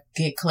 Bell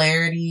get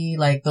clarity.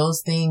 Like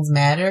those things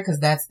matter, because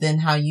that's then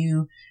how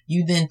you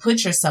then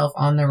put yourself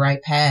on the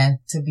right path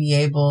to be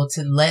able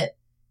to let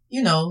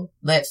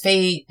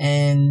fate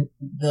and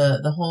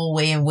the whole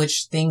way in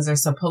which things are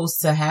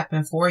supposed to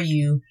happen for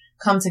you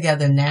come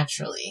together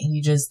naturally.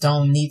 You just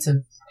don't need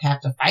to have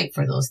to fight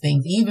for those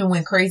things, even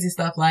when crazy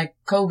stuff like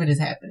COVID is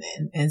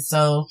happening. And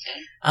so,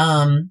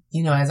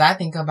 as I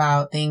think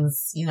about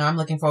things, I'm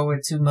looking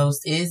forward to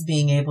most is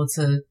being able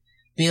to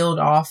build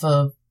off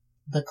of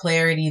the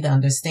clarity, the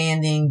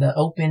understanding, the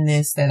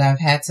openness that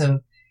I've had to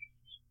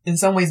in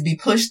some ways be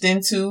pushed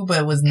into,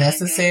 but was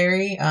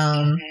necessary.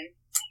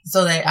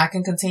 So that I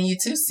can continue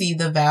to see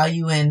the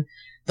value in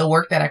the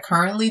work that I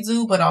currently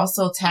do, but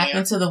also tap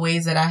into the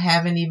ways that I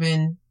haven't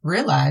even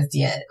realized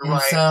yet. And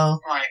so,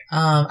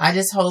 I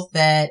just hope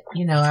that,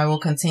 I will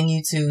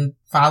continue to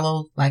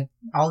follow like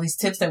all these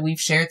tips that we've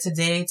shared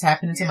today,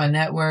 tapping into my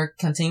network,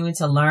 continuing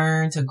to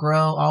learn, to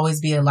grow, always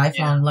be a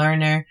lifelong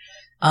learner.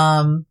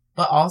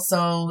 But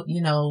also,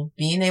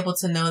 being able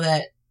to know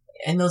that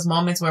in those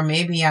moments where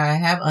maybe I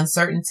have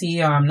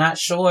uncertainty or I'm not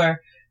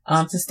sure,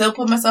 to still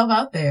put myself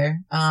out there.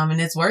 And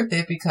it's worth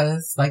it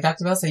because, like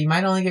Dr. Bell said, you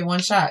might only get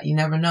one shot. You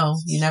never know.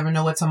 You never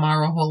know what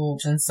tomorrow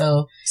holds. And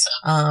so,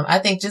 I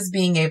think just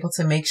being able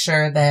to make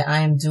sure that I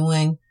am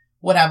doing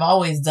what I've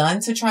always done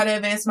to try to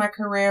advance my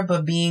career,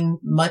 but being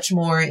much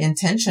more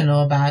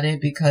intentional about it,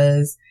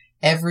 because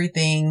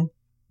everything,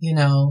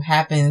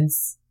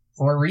 happens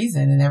for a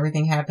reason, and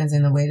everything happens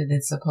in the way that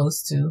it's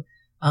supposed to.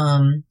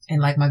 And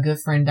like my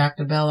good friend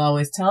Dr. Bell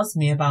always tells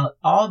me about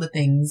all the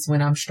things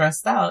when I'm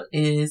stressed out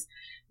is,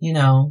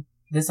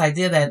 this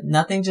idea that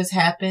nothing just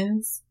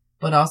happens,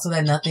 but also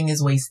that nothing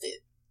is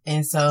wasted.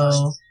 And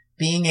so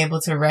being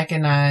able to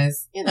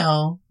recognize,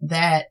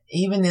 that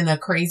even in a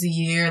crazy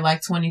year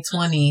like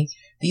 2020,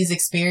 these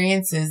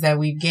experiences that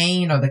we've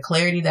gained, or the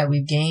clarity that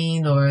we've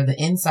gained, or the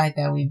insight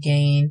that we've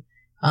gained,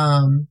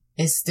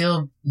 is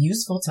still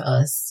useful to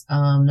us,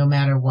 no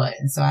matter what.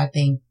 And so I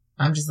think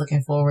I'm just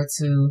looking forward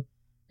to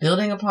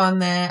building upon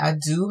that. I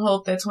do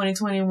hope that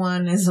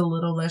 2021 is a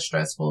little less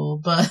stressful,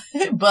 but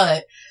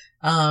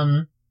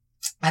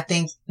I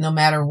think no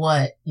matter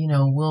what,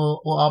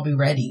 we'll all be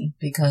ready,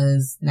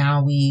 because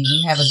now we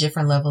have a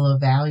different level of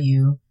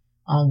value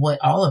on what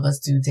all of us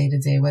do day to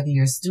day, whether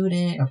you're a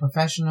student, a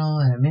professional,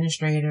 an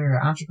administrator,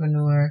 or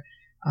entrepreneur.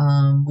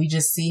 We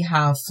just see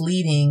how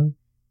fleeting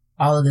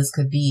all of this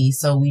could be.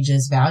 So we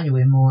just value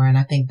it more. And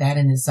I think that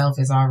in itself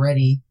is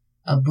already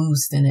a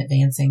boost in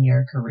advancing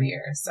your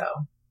career.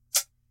 So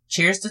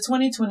cheers to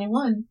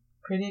 2021.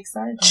 Pretty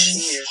excited.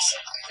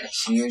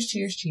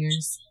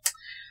 Cheers.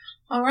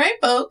 All right,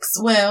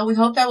 folks. Well, we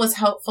hope that was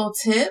helpful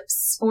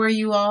tips for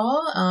you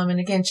all. And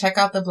again, check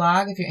out the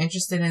blog if you're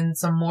interested in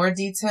some more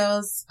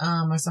details,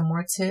 or some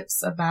more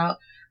tips about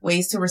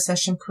ways to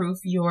recession-proof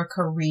your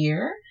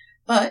career.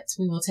 But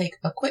we will take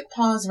a quick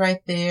pause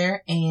right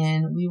there,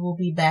 and we will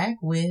be back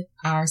with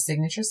our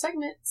signature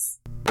segments.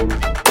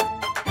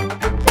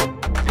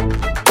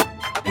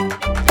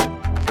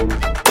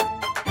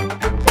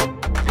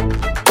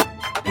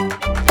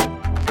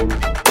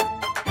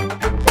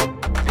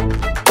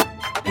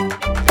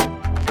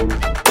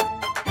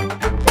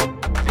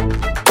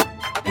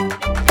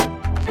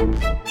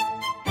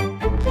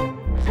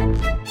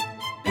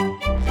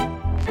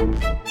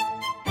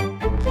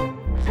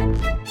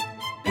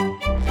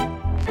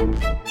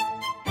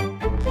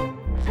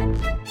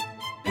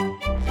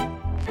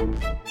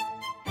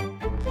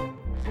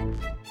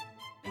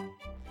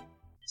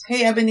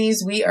 Hey,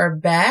 Ebonies, we are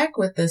back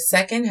with the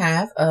second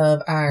half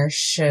of our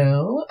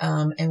show,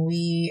 and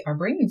we are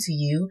bringing to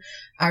you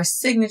our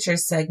signature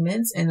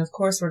segments. And of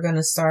course, we're going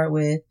to start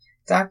with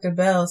Dr.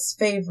 Bell's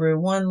favorite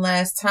one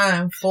last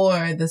time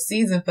for the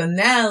season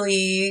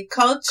finale,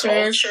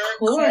 Culture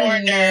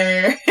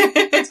Corner.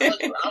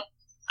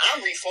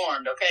 I'm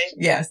reformed, okay?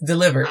 Yes,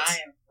 delivered. I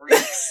am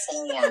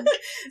reformed.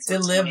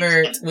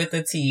 Delivered with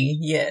a T,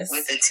 yes.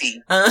 With a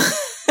T.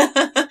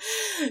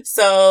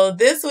 So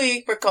this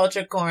week for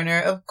Culture Corner,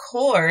 of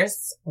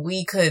course,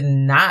 we could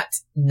not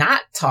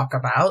talk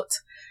about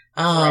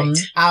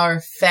our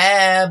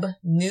fab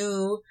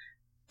new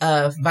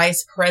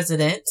Vice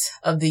President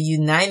of the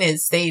United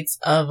States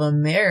of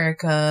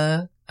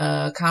America,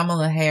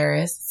 Kamala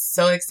Harris.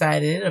 So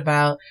excited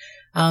about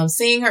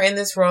seeing her in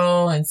this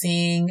role and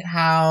seeing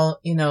how,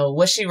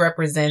 what she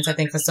represents. I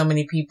think for so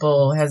many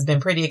people has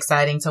been pretty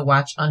exciting to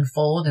watch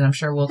unfold, and I'm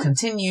sure we'll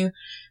continue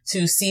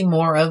to see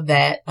more of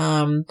that.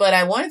 But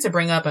I wanted to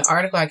bring up an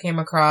article I came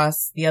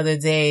across the other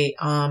day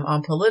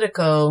on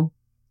Politico,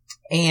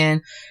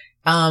 and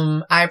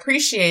I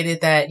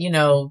appreciated that,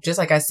 just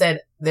like I said,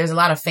 there's a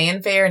lot of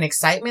fanfare and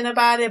excitement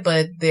about it,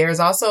 but there's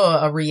also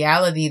a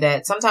reality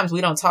that sometimes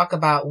we don't talk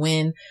about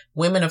when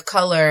women of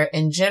color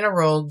in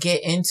general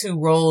get into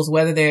roles,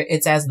 whether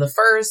it's as the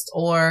first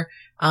or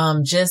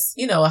just,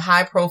 a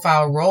high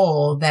profile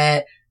role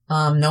that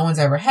no one's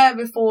ever had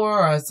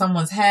before or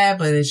someone's had,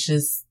 but it's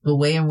just the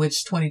way in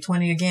which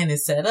 2020 again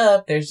is set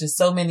up. There's just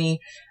so many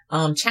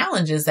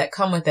challenges that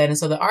come with that. And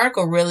so the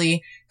article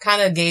really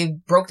kind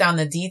of broke down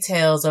the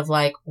details of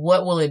like,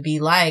 what will it be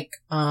like,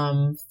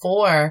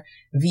 for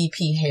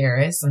VP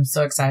Harris? I'm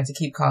so excited to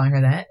keep calling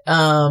her that.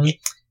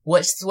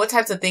 What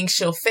types of things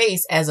she'll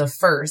face as a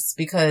first,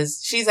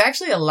 because she's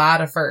actually a lot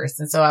of firsts.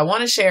 And so I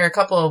want to share a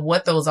couple of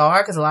what those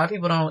are, because a lot of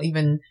people don't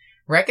even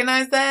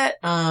recognize that.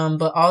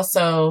 But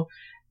also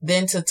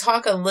then to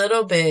talk a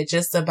little bit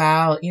just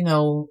about,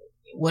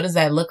 what does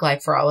that look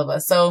like for all of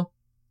us?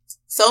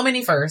 So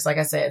many firsts, like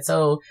I said.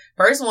 So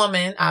first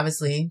woman,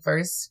 obviously,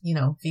 first,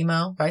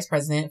 female vice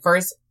president,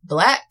 first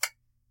Black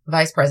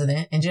vice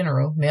president in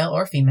general, male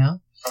or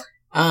female.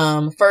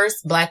 First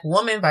Black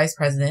woman vice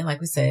president,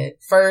 like we said,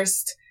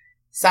 first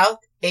South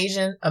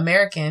Asian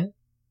American,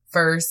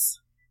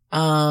 first,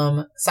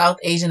 South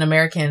Asian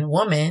American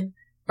woman,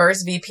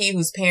 first VP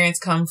whose parents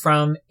come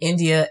from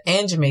India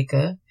and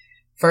Jamaica,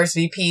 first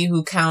VP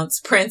who counts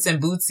Prince and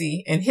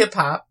Bootsy in hip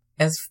hop.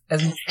 As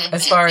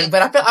far as,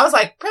 but I was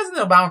like,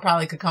 President Obama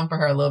probably could come for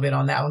her a little bit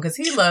on that one, because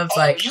he loves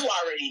you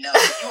already know.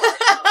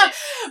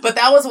 But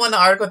that was one the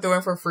article threw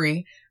in for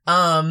free.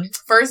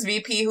 First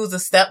VP who's a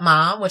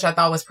stepmom, which I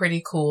thought was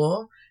pretty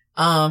cool.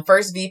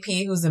 First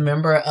VP who's a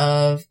member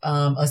of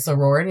a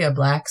sorority, a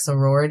Black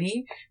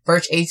sorority.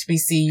 First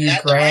HBCU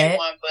Not grad. The right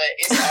one, but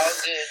it's all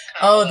good.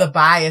 Oh, the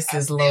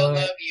biases, I Lord. still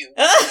love you.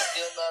 I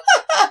still love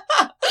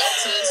you.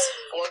 Deltas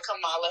or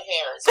Kamala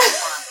Harris.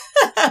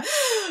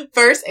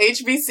 First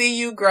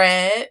HBCU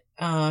grad.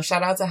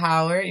 Shout out to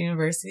Howard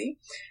University.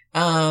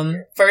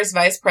 First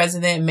vice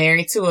president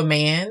married to a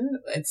man.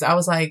 I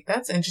was like,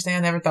 that's interesting. I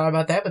never thought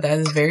about that, but that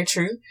is very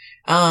true.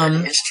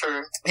 It's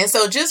true. And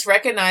so just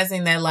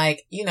recognizing that,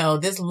 like,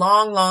 this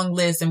long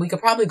list, and we could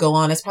probably go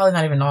on. It's probably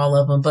not even all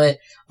of them, but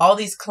all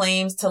these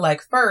claims to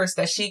like first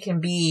that she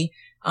can be,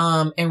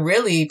 and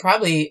really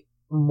probably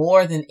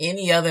more than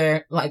any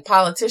other like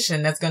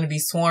politician that's going to be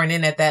sworn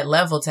in at that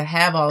level to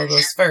have all of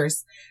those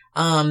first.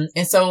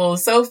 And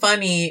so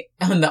funny.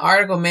 The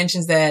article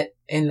mentions that,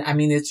 and I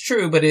mean, it's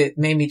true, but it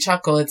made me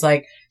chuckle. It's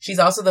like, she's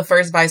also the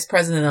first vice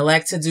president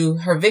elect to do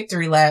her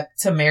victory lap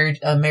to Mary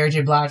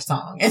J. Blige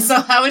song. And so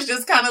I was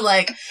just kind of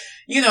like,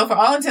 for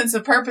all intents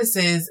and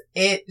purposes,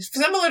 it's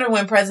similar to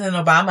when President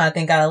Obama, I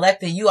think, got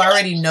elected. You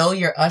already know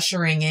you're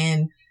ushering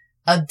in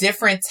a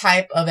different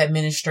type of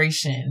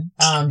administration,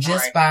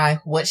 just by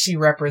what she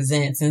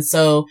represents. And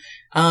so,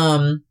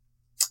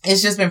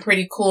 it's just been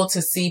pretty cool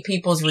to see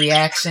people's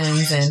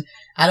reactions. And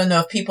I don't know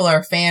if people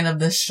are a fan of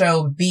the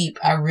show Veep.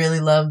 I really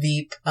love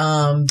Veep.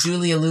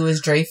 Julia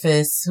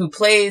Louis-Dreyfus, who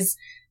plays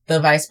the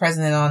vice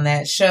president on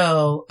that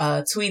show,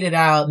 tweeted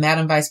out,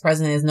 Madam Vice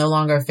President is no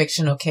longer a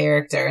fictional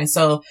character. And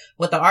so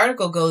what the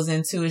article goes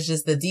into is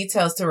just the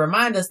details to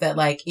remind us that,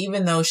 like,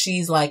 even though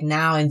she's like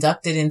now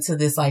inducted into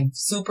this like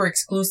super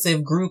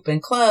exclusive group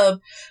and club,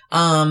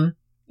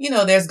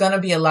 there's going to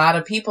be a lot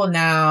of people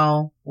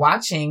now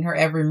watching her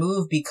every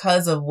move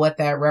because of what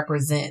that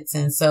represents.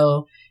 And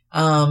so,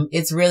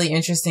 it's really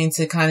interesting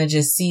to kind of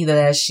just see that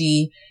as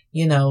she,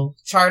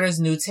 charters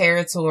new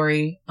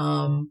territory,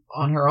 on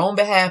her own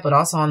behalf, but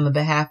also on the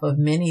behalf of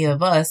many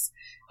of us.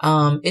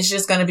 It's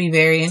just going to be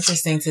very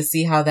interesting to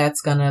see how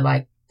that's going to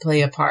like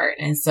play a part.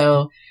 And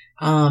so,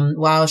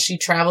 while she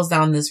travels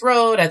down this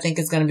road, I think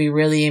it's going to be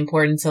really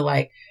important to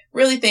like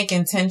really think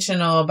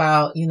intentional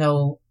about,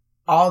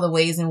 all the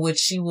ways in which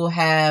she will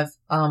have,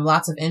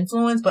 lots of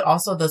influence, but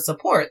also the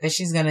support that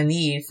she's going to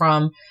need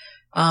from,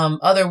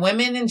 other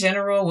women in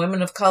general,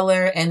 women of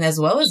color, and as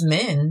well as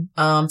men,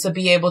 to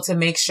be able to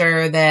make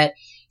sure that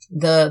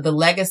the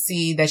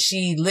legacy that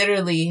she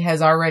literally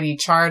has already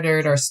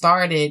chartered or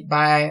started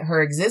by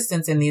her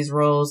existence in these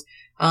roles,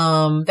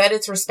 that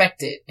it's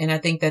respected. And I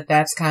think that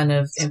that's kind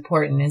of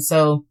important. And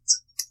so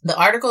the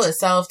article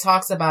itself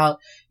talks about,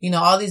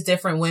 all these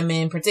different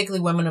women,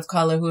 particularly women of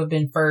color who have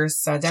been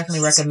first. So I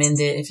definitely recommend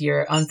it if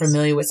you're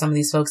unfamiliar with some of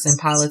these folks in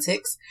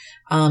politics,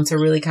 to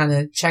really kind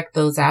of check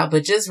those out.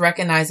 But just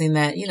recognizing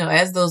that,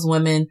 as those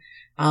women,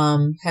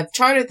 have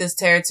charted this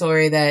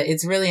territory, that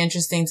it's really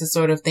interesting to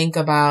sort of think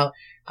about,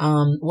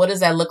 what does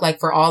that look like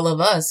for all of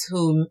us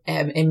who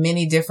have, in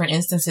many different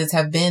instances,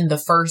 have been the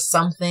first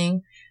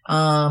something,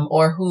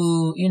 or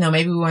who,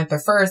 maybe we weren't the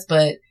first,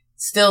 but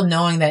still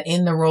knowing that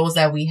in the roles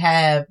that we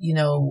have,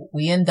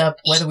 we end up,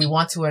 whether we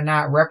want to or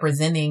not,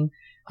 representing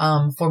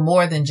for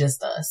more than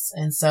just us.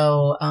 And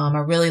so I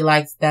really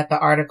liked that the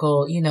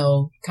article,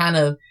 kind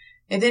of,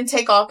 it didn't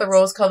take off the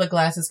rose-colored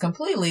glasses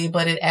completely,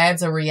 but it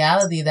adds a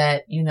reality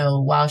that,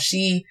 while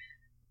she,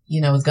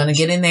 is going to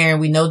get in there and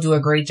we know do a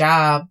great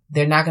job,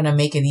 they're not going to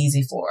make it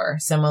easy for her.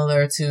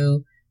 Similar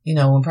to,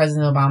 when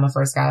President Obama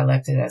first got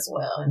elected as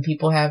well. And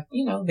people have,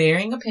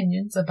 varying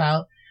opinions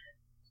about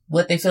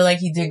what they feel like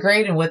he did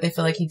great and what they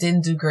feel like he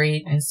didn't do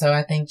great. And so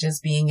I think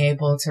just being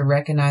able to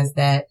recognize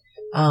that,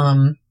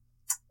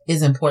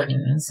 is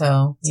important. And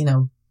so,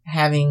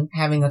 having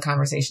a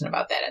conversation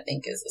about that, I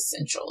think is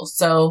essential.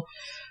 So,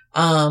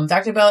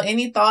 Dr. Bell,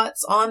 any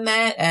thoughts on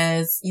that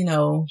as,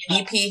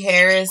 VP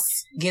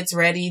Harris gets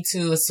ready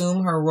to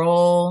assume her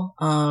role?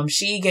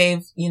 She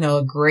gave,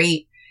 a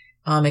great,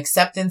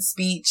 acceptance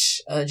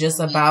speech, just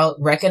about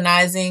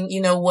recognizing,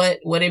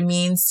 what it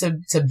means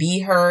to be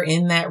her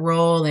in that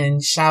role,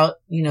 and shout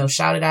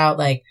it out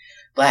like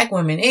Black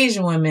women,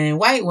 Asian women,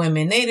 white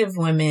women, Native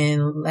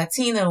women,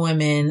 Latina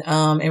women,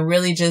 and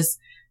really just,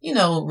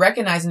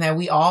 recognizing that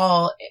we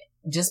all,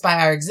 just by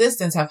our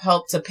existence, have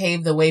helped to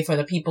pave the way for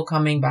the people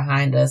coming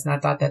behind us. And I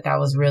thought that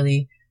was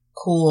really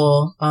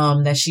cool,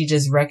 that she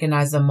just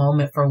recognized the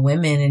moment for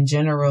women in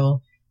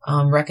general,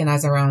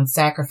 recognize around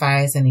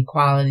sacrifice and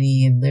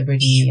equality and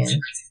liberty. And,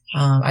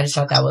 I just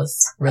thought that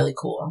was really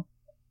cool.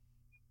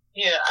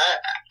 Yeah.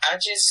 I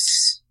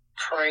just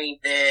pray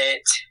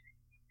that,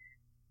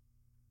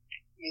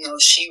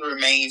 she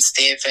remains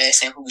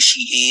steadfast in who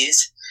she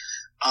is.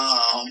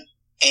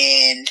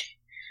 And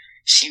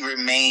she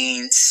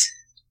remains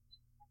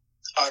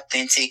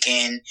authentic,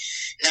 and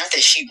not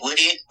that she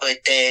wouldn't, but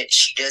that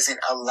she doesn't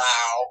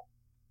allow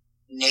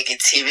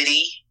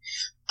negativity,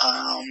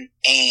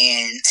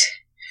 and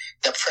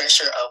the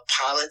pressure of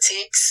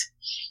politics,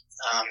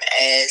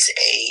 as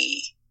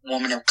a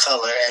woman of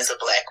color, as a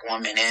Black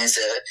woman, as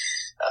a,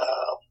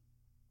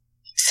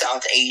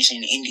 South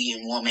Asian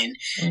Indian woman.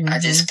 Mm-hmm. I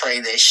just pray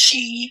that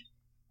she,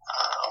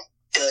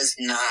 does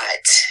not,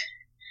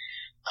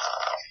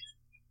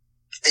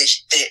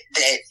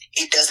 that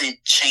it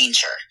doesn't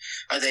change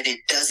her, or that it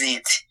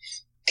doesn't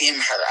dim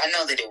her. I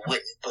know that it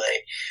wouldn't, but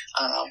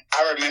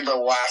I remember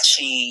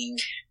watching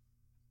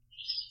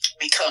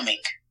Becoming,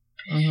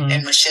 mm-hmm.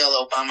 and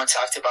Michelle Obama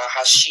talked about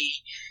how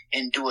she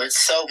endured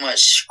so much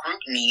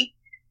scrutiny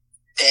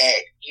that,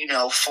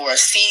 for a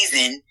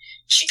season,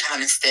 she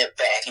kind of stepped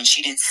back and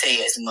she didn't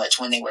say as much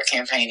when they were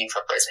campaigning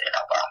for President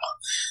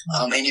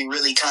Obama. Mm-hmm. And it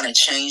really kind of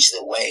changed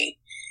the way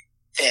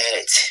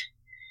that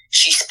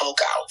she spoke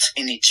out,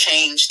 and it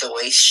changed the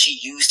way she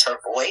used her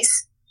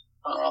voice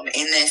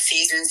in that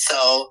season.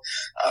 So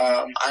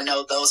I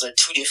know those are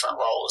two different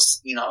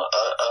roles.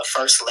 A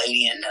first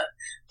lady and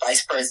a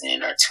vice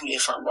president are two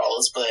different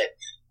roles, but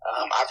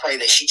I pray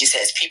that she just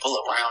has people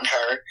around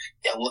her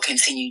that will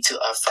continue to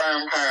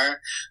affirm her.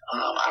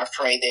 I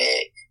pray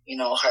that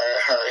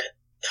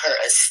her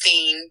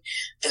esteem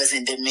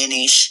doesn't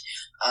diminish,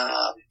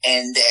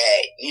 and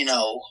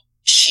that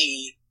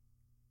she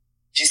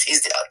just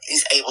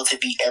is able to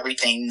be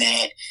everything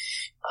that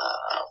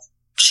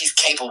she's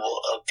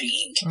capable of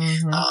being,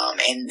 mm-hmm.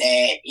 And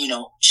that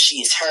she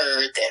is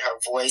heard, that her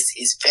voice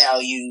is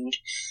valued,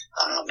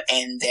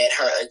 and that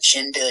her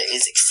agenda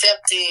is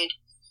accepted,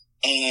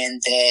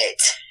 and that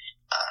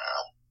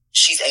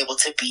she's able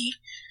to be,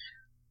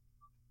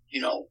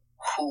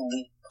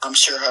 who I'm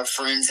sure her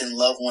friends and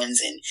loved ones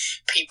and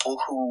people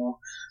who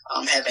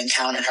have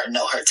encountered her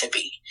know her to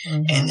be,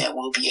 mm-hmm. and that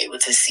we'll be able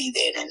to see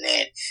that, and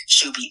that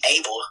she'll be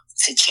able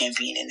to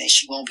champion, and that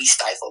she won't be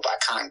stifled by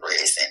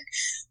Congress and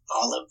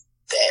all of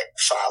that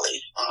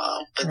folly,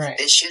 but right.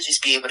 that she'll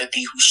just be able to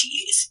be who she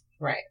is.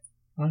 Right.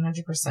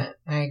 100%.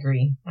 I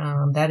agree.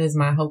 That is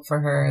my hope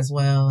for her as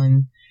well.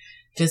 And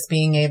just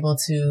being able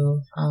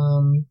to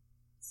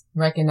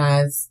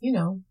recognize,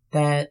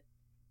 that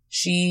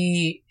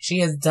she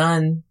has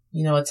done,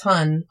 a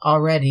ton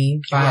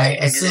already by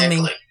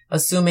right,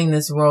 assuming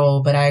this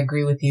role. But I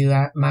agree with you.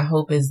 My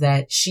hope is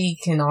that she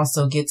can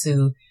also get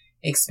to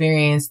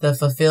experience the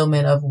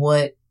fulfillment of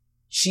what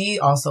she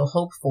also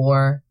hoped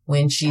for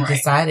when she right.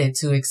 decided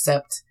to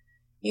accept,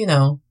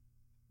 Joe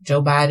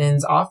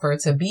Biden's offer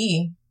to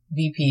be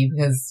VP,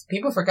 because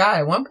people forgot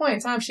at one point in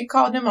time she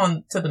called him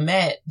on to the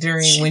Met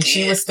when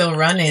she was still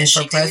running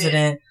for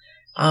president.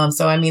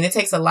 So I mean, it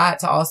takes a lot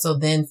to also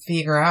then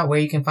figure out where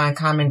you can find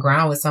common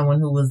ground with someone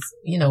who was,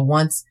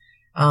 once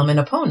an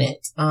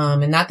opponent.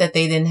 And not that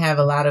they didn't have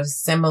a lot of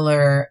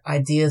similar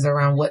ideas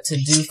around what to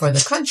do for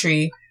the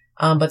country,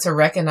 but to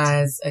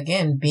recognize,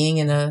 again, being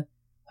in a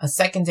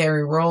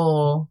secondary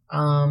role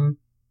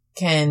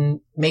can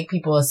make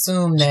people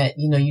assume that,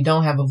 you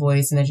don't have a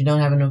voice and that you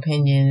don't have an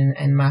opinion.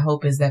 And my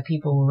hope is that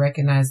people will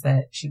recognize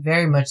that she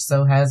very much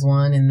so has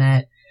one, and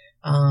that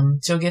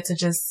she'll get to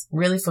just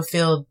really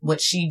fulfill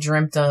what she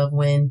dreamt of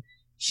when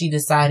she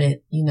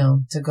decided,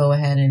 to go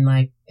ahead and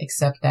like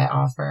accept that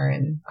offer.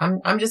 And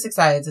I'm just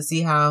excited to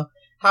see how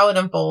it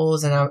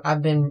unfolds. And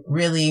I've been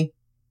really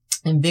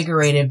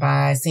invigorated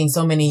by seeing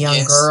so many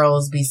young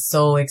girls be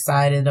so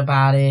excited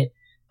about it.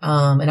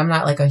 And I'm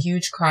not like a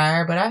huge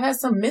crier, but I had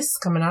some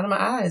mist coming out of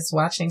my eyes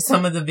watching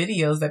some of the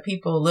videos that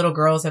little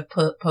girls have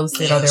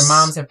posted or their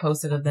moms have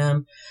posted of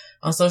them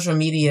on social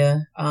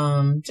media.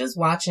 Just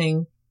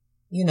watching,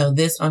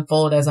 this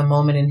unfold as a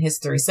moment in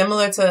history,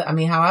 similar to,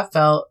 how I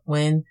felt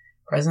when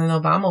President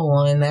Obama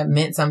won. That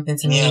meant something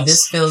to me.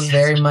 This feels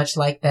very much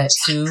like that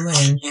too.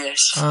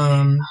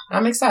 And,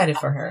 I'm excited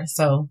for her.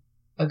 So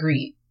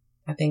agreed.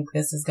 I think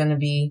this is going to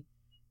be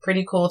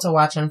pretty cool to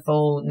watch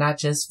unfold, not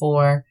just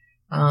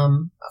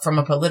from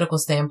a political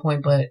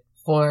standpoint, but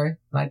for,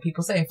 like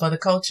people say, for the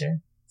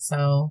culture.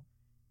 So,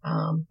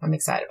 I'm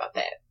excited about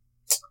that.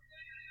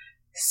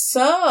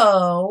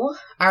 So,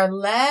 our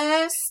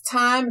last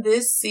time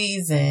this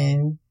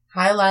season,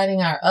 highlighting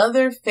our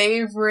other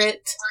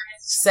favorite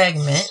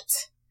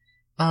segment,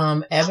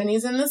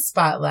 Ebony's in the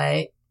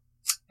Spotlight.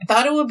 I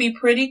thought it would be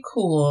pretty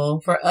cool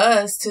for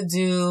us to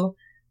do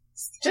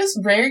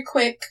just very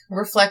quick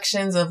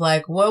reflections of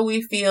like what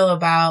we feel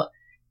about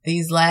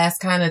these last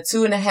kind of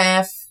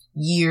 2.5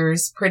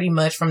 years, pretty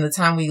much from the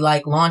time we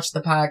like launched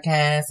the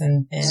podcast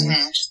and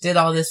did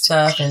all this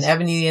stuff. And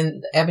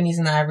Ebony's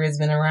and Ivory has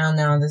been around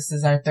now. This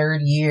is our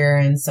 3rd year.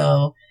 And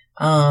so,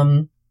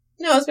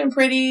 it's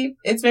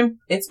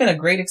been a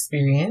great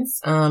experience.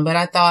 But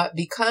I thought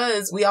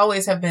because we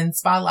always have been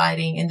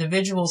spotlighting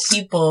individual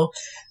people,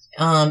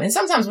 and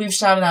sometimes we've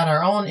shouted out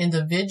our own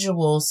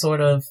individual sort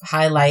of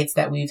highlights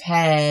that we've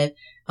had.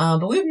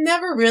 But we've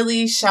never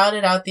really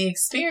shouted out the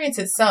experience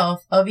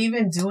itself of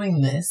even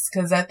doing this.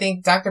 Cause I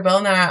think Dr. Bell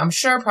and I'm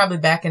sure probably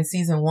back in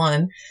season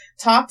 1,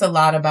 talked a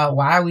lot about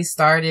why we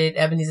started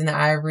Ebony's and the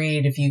Ivory.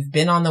 And if you've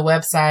been on the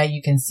website,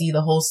 you can see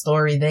the whole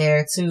story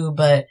there too.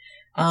 But,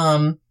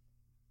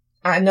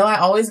 I know I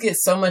always get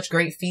so much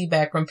great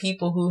feedback from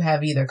people who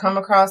have either come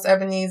across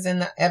Ebony's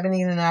and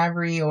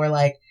Ivory or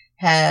like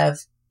have,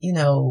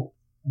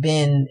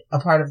 been a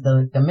part of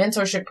the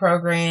mentorship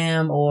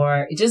program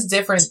or just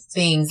different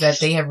things that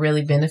they have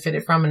really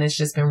benefited from. And it's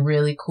just been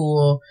really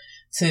cool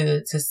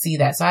to see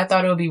that. So I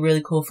thought it would be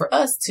really cool for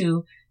us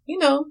to,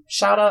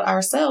 shout out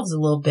ourselves a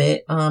little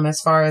bit, as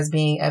far as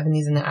being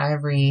Ebony's and the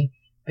Ivory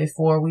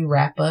before we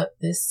wrap up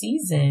this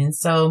season.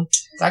 So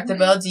Dr.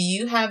 Bell, do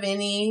you have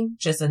any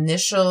just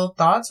initial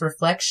thoughts,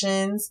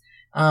 reflections?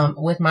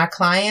 With my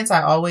clients,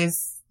 I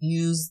always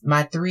use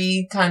my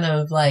 3 kind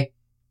of like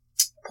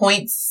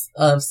points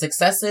of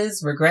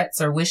successes,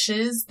 regrets, or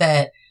wishes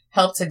that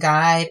help to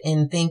guide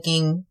in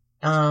thinking,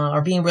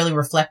 or being really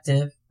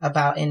reflective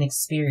about an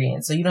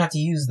experience. So you don't have to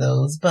use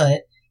those,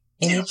 but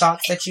any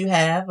thoughts that you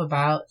have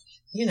about,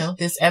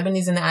 this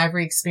Ebony's and the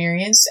Ivory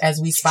experience as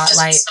we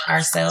spotlight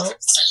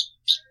ourselves?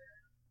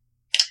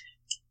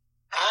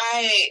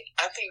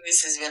 I think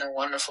this has been a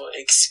wonderful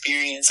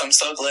experience. I'm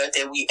so glad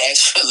that we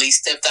actually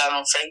stepped out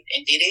on faith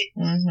and did it,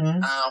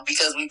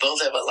 because we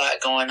both have a lot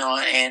going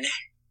on and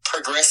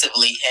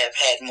progressively have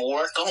had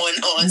more going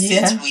on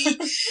since we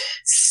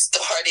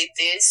started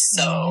this.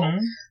 So,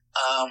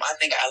 I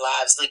think our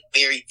lives look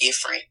very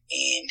different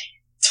in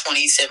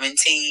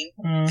 2017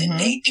 than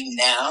they do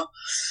now.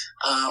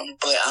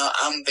 But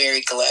I'm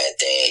very glad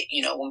that,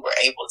 we were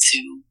able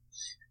to,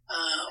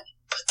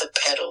 put the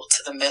pedal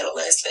to the metal,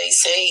 as they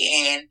say,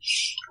 and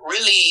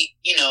really,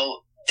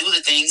 do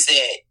the things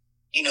that,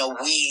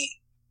 we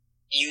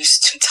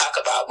used to talk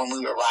about when we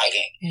were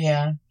writing.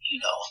 Yeah.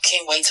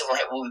 Can't wait to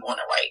write what we want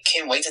to write.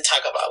 Can't wait to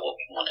talk about what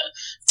we want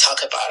to talk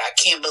about. I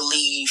can't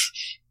believe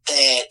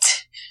that,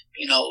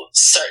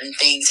 certain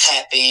things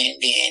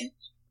happened and,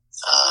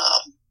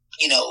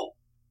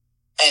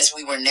 as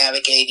we were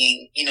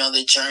navigating,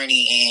 the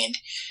journey and,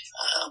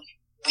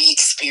 we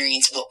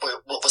experienced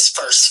what was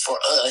first for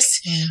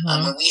us.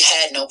 And we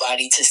had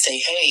nobody to say,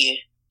 hey,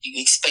 you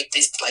expect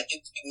this, like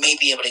you may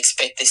be able to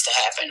expect this to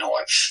happen,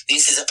 or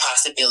this is a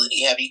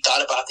possibility. Have you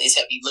thought about this?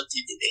 Have you looked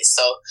into this?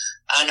 So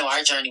I know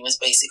our journey was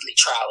basically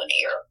trial and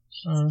error.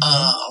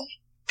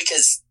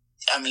 Because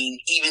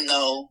even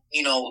though,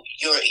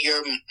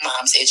 your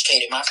mom's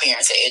educated, my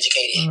parents are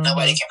educated,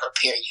 nobody can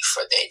prepare you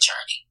for that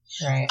journey.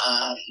 Right.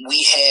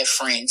 We had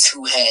friends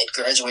who had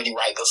graduated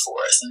right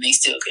before us and they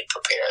still couldn't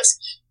prepare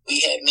us. We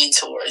had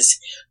mentors,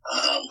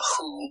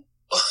 who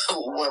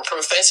were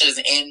professors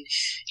in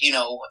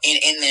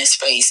their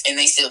space and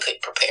they still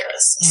couldn't prepare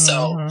us.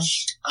 So,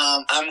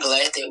 I'm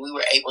glad that we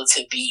were able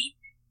to be,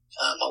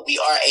 we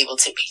are able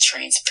to be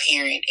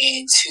transparent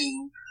and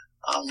to,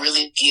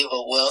 really give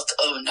a wealth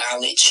of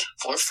knowledge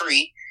for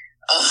free,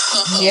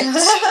 to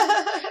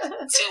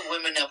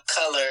women of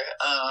color,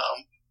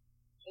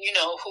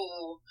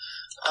 who,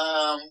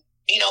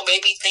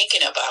 maybe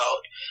thinking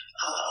about,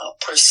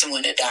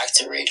 pursuing a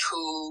doctorate,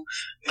 who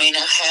may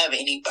not have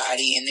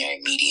anybody in their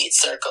immediate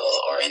circle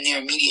or in their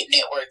immediate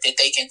network that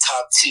they can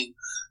talk to.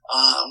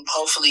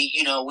 Hopefully,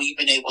 we've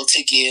been able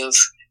to give,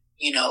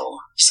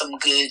 some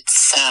good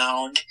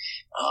sound,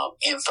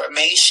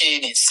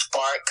 information and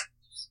spark,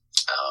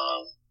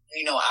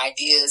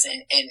 ideas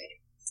and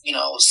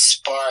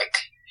spark,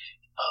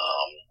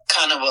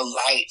 kind of a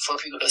light for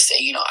people to say,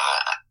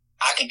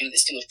 I can do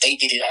this too. If they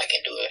did it, I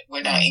can do it.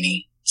 We're not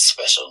any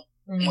special,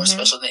 more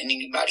special than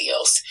anybody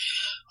else.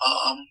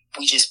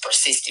 We just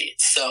persisted.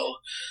 So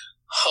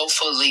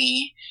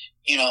hopefully,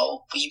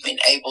 we've been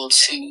able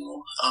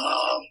to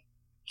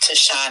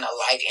shine a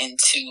light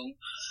into,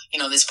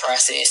 this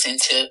process, and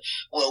to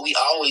what we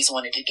always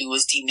wanted to do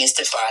was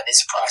demystify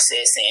this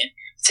process and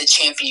to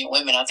champion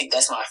women. I think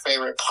that's my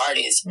favorite part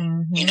is,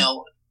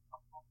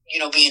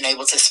 being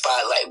able to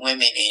spotlight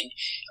women and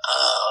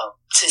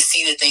to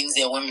see the things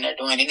that women are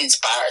doing. It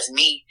inspires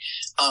me,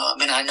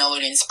 and I know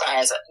it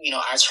inspires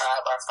our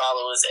tribe, our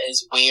followers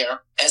as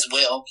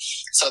well.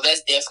 So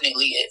that's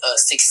definitely a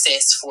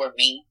success for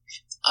me.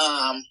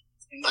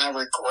 My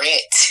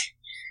regret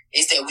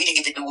is that we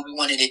didn't get to do what we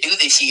wanted to do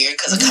this year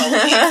because of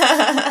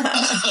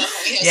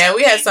COVID.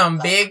 We had some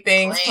big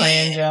things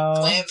planned,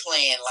 y'all.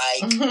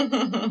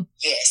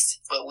 Yes,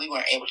 but we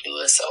weren't able to do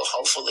it. So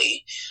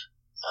hopefully,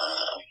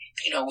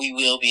 we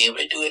will be able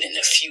to do it in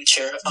the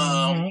future.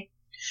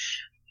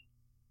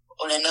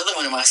 Another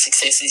one of my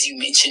successes, you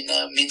mentioned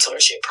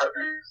mentorship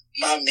partner.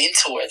 My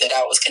mentor that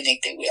I was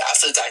connected with, I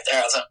still talk to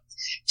her. I was like,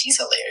 she's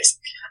hilarious.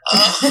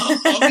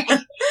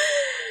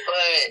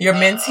 But your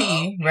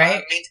mentee,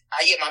 right?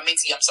 My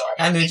mentee. I'm sorry.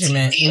 I knew you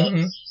meant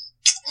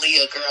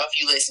Leah, girl, if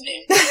you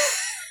listening,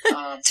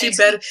 she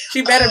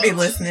better be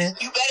listening.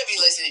 You better be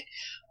listening.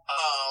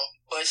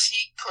 But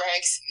she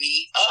cracks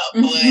me up.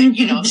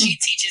 But she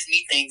teaches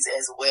me things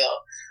as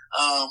well.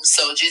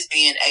 So just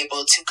being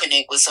able to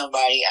connect with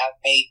somebody I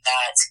may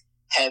not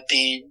have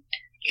been,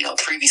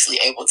 previously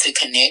able to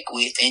connect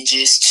with, and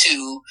just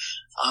to,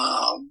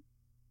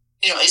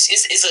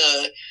 it's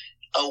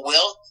a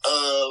wealth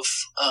of,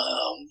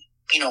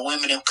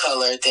 women of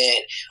color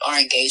that are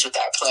engaged with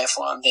our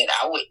platform that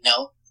I wouldn't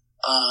know,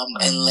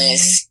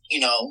 unless,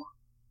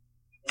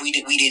 we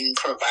didn't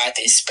provide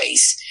this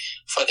space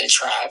for the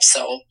tribe.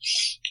 So,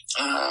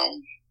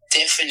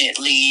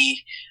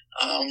 definitely,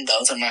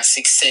 those are my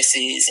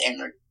successes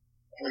and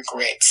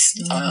regrets.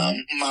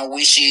 My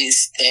wish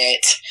is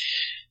that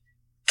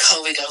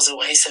COVID goes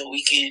away so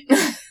we can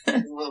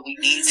do what we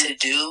need to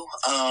do.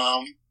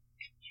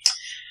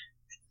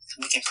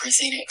 We can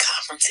present at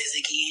conferences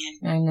again.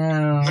 I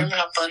know. Remember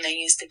how fun they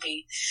used to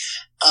be?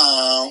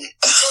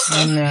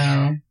 I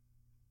know.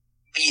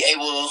 Be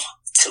able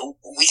to,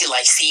 we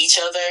could see each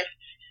other.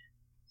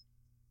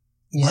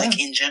 Yeah.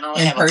 In general,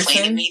 in have person? a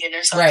planning meeting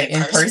or something. Right,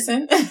 in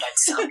person? in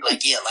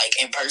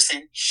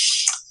person.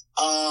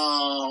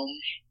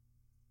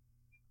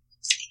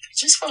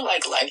 Just for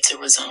life to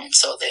resume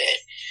so that,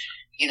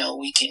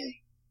 we can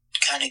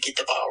kind of get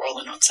the ball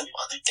rolling on some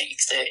other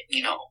things that,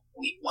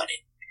 we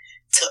wanted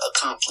to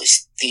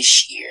accomplish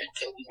this year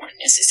that we weren't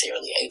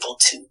necessarily able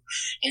to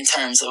in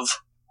terms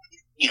of,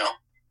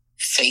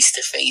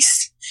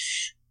 face-to-face,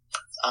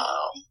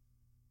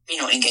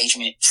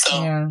 engagement. So,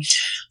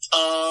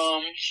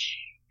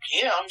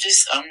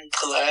 I'm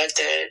glad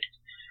that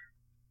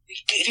we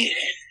did it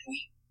and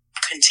we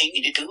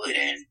continue to do it.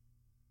 And,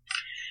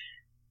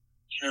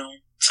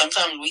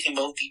 sometimes we can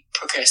both be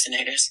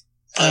procrastinators.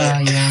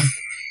 But,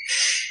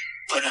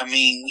 but I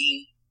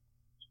mean,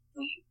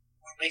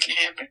 we're making it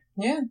happen.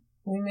 Yeah,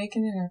 we're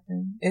making it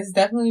happen. It's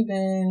definitely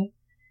been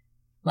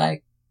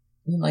like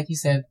you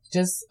said,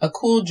 just a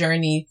cool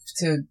journey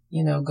to,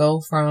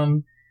 go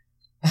from,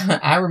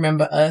 I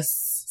remember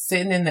us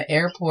sitting in the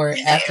airport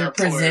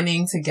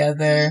presenting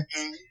together,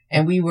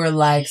 and we were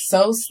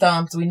so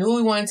stumped. We knew what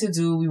we wanted to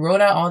do. We wrote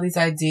out all these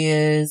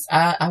ideas.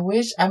 I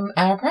wish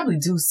I probably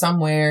do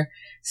somewhere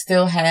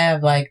still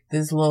have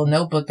this little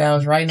notebook that I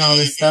was writing all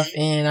this stuff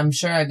in. I'm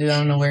sure I do. I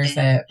don't know where it's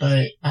at,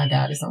 but I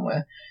got it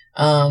somewhere.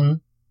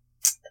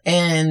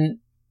 And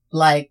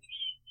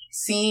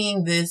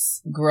seeing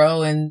this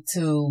grow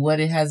into what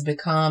it has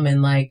become,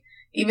 and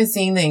even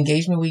seeing the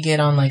engagement we get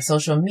on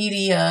social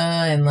media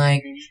and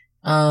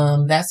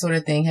that sort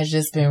of thing has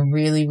just been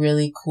really,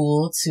 really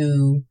cool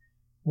to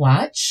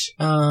watch.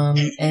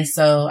 And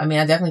so, I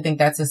definitely think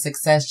that's a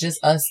success.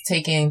 Just us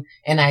taking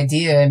an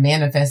idea and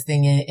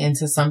manifesting it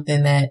into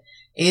something that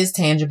is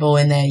tangible,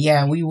 and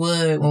that, we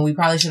would, when we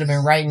probably should have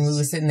been writing, we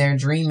were sitting there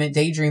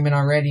daydreaming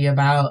already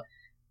about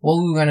what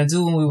we were going to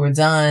do when we were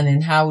done,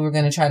 and how we were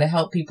going to try to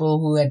help people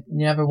who had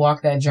never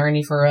walked that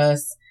journey for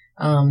us,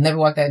 never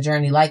walked that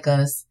journey like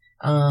us,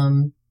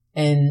 and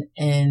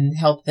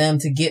help them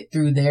to get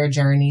through their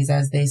journeys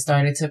as they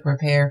started to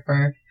prepare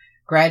for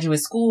graduate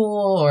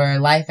school or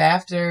life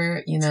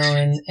after,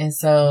 and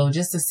so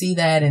just to see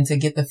that and to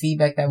get the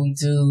feedback that we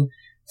do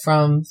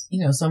from,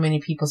 so many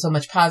people, so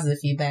much positive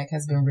feedback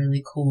has been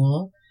really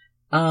cool.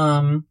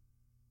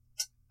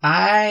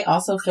 I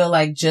also feel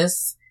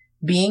just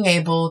being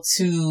able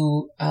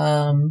to,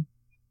 I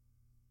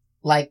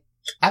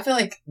feel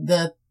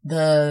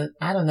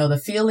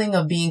the feeling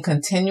of being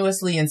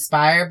continuously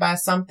inspired by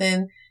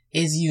something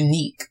is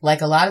unique.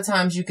 A lot of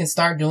times you can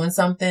start doing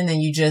something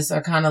and you just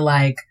are kind of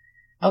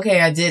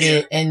okay, I did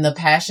it, and the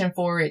passion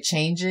for it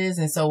changes.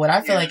 And so what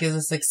I feel like is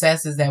a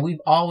success is that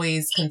we've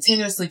always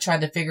continuously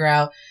tried to figure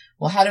out,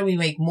 well, how do we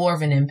make more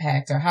of an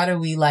impact, or how do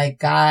we like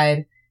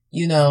guide,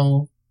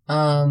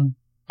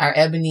 our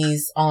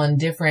Ebonies on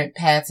different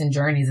paths and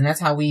journeys. And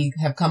that's how we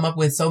have come up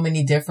with so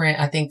many different,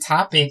 I think,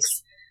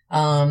 topics,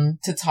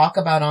 to talk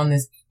about on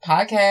this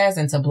podcast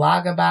and to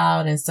blog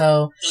about. And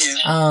so,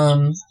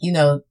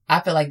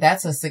 I feel like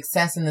that's a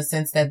success in the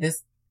sense that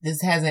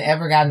this hasn't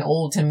ever gotten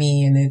old to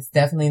me, and it's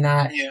definitely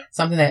not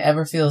something that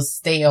ever feels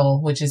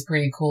stale, which is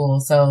pretty cool.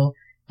 So,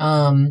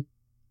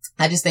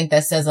 I just think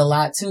that says a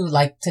lot too.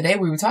 Like today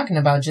we were talking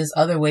about just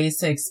other ways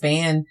to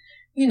expand,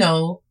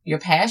 your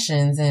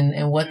passions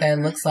and what that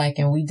looks like.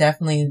 And we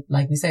definitely,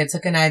 like we said,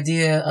 took an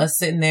idea, us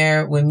sitting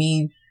there with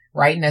me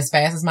writing as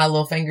fast as my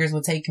little fingers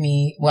would take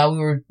me while we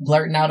were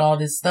blurting out all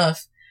this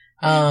stuff.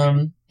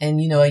 And,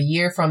 a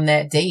year from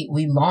that date,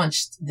 we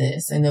launched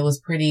this, and it was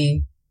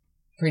pretty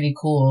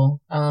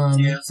cool.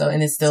 So,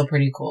 and it's still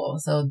pretty cool.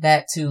 So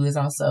that too is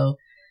also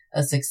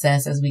a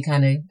success as we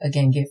kind of,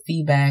 again, get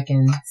feedback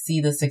and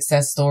see the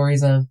success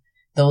stories of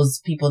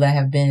those people that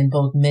have been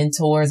both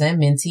mentors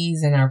and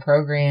mentees in our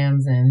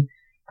programs. And,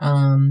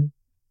 I'm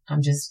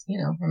just,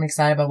 I'm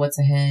excited about what's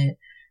ahead.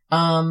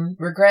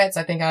 Regrets.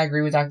 I think I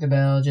agree with Dr.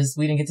 Bell. Just,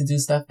 we didn't get to do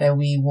stuff that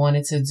we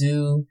wanted to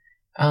do,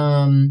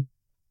 in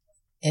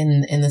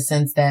the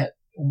sense that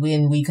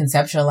when we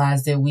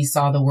conceptualized it, we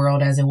saw the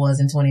world as it was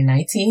in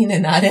 2019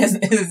 and not as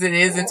it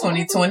is in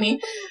 2020.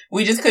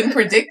 We just couldn't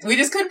predict. We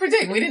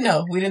didn't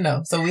know.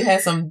 So we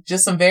had some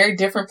very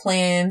different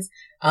plans.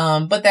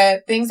 But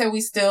that things that we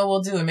still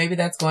will do, and maybe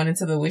that's going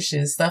into the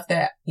wishes, stuff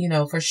that,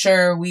 for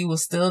sure we will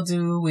still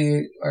do.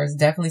 We are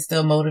definitely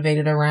still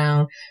motivated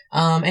around.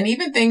 And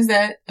even things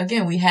that,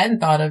 again, we hadn't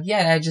thought of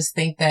yet. I just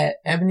think that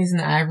Ebonies in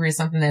the Ivory is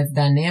something that's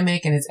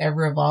dynamic and it's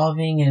ever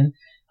evolving. And,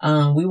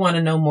 we want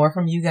to know more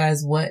from you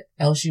guys, what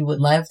else you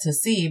would love to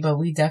see, but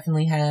we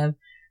definitely have,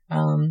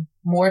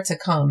 more to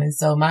come. And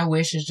so my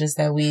wish is just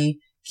that we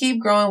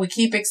keep growing, we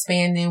keep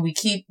expanding, we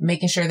keep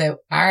making sure that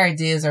our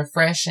ideas are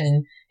fresh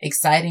and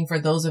exciting for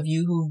those of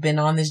you who've been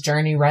on this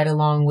journey right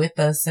along with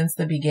us since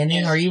the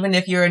beginning, or even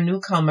if you're a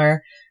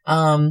newcomer,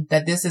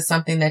 that this is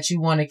something that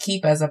you want to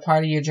keep as a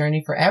part of your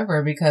journey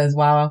forever. Because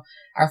while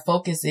our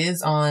focus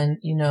is on,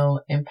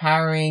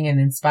 empowering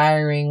and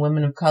inspiring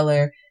women of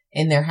color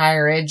in their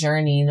higher ed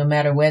journey, no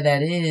matter where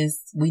that is,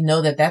 we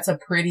know that that's a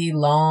pretty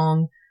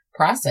long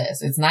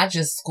process. It's not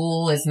just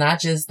school. It's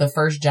not just the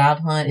first job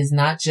hunt. It's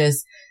not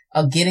just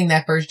getting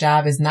that first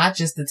job. Is not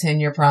just the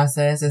tenure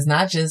process. It's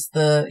not just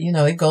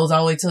it goes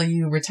all the way till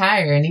you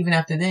retire. And even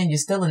after then, you're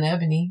still an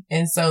Ebony.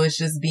 And so it's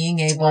just being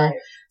able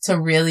to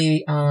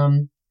really,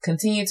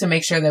 continue to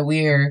make sure that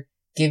we're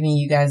giving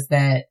you guys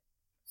that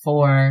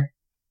for,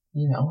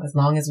 as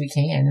long as we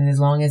can and as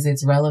long as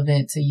it's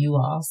relevant to you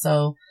all.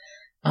 So,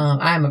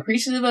 I am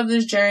appreciative of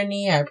this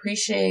journey. I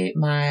appreciate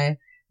my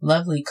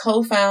lovely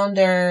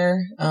co-founder.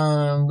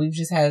 We've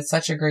just had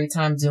such a great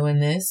time doing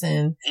this,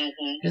 and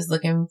just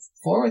looking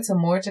forward to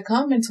more to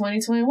come in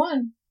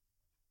 2021.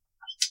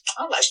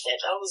 I like that.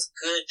 That was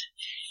good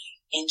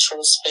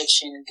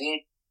introspection,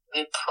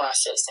 good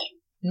processing.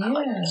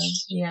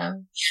 Yeah.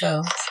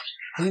 So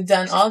we've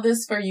done all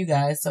this for you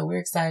guys, so we're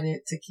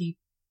excited to keep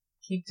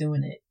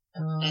doing it.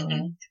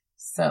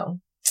 So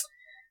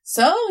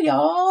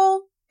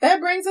y'all, that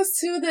brings us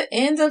to the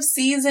end of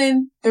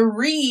season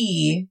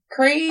 3.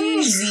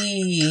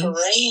 Crazy.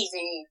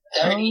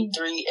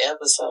 33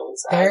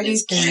 episodes.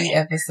 33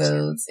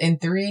 episodes in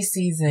 3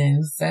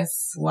 seasons.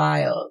 That's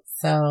wild.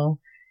 So,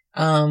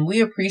 we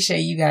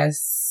appreciate you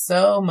guys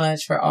so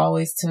much for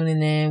always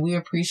tuning in. We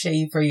appreciate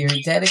you for your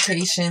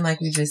dedication,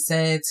 like we just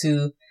said,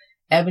 to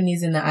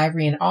Ebonies in the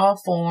Ivory in all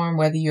form,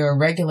 whether you're a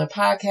regular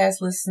podcast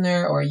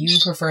listener or you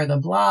prefer the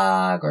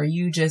blog or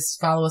you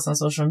just follow us on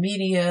social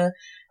media.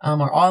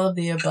 Or all of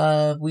the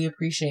above. We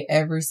appreciate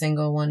every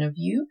single one of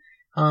you.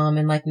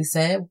 And like we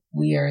said,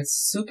 we are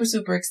super,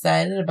 super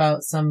excited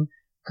about some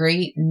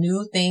great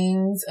new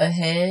things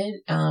ahead,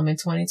 in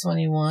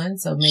 2021.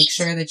 So make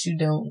sure that you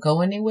don't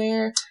go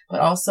anywhere,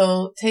 but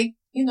also take,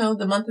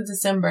 the month of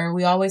December.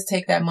 We always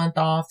take that month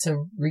off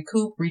to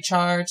recoup,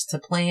 recharge, to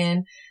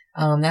plan.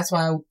 That's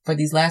why for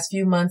these last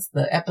few months,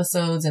 the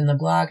episodes and the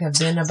blog have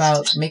been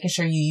about making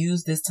sure you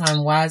use this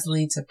time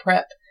wisely to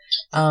prep.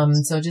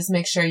 So just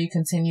make sure you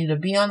continue to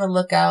be on the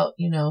lookout,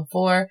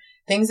 for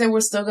things that we're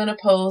still going to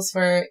post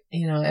for,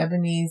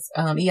 Ebonies,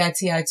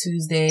 EITI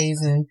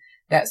Tuesdays and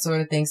that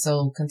sort of thing.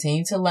 So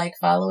continue to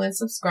follow and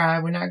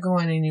subscribe. We're not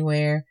going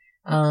anywhere.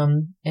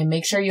 And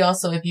make sure you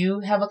also, if you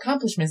have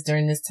accomplishments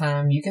during this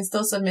time, you can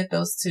still submit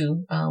those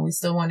too. We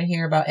still want to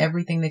hear about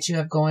everything that you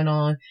have going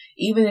on,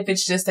 even if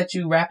it's just that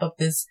you wrap up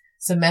this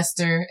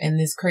semester and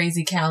this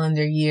crazy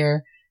calendar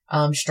year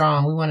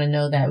strong. We want to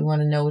know that. We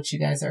want to know what you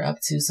guys are up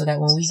to so that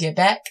when we get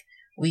back,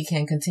 we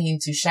can continue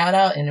to shout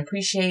out and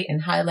appreciate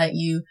and highlight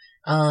you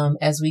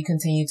as we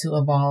continue to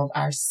evolve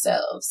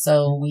ourselves.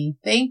 So we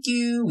thank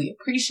you. We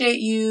appreciate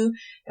you.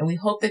 And we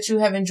hope that you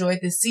have enjoyed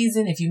this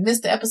season. If you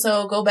missed the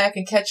episode, go back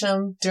and catch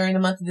them during the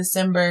month of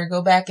December.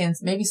 Go back and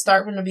maybe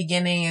start from the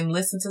beginning and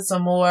listen to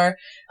some more.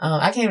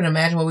 I can't even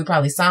imagine what we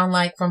probably sound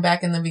like from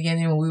back in the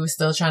beginning when we were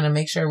still trying to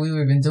make sure we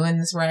were even doing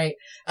this right.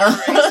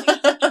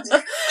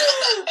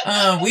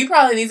 We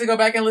probably need to go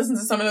back and listen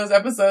to some of those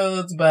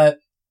episodes, but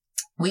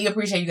we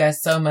appreciate you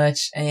guys so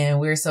much, and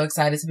we're so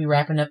excited to be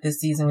wrapping up this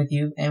season with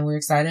you, and we're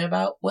excited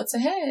about what's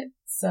ahead.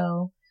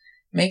 So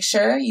make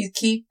sure you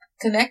keep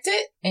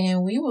connected,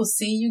 and we will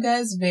see you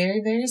guys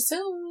very, very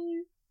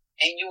soon.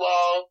 And you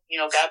all,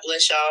 God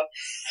bless y'all.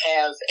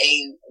 Have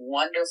a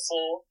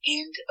wonderful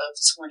end of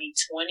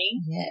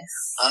 2020.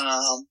 Yes.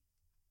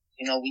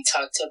 We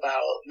talked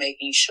about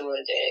making sure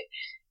that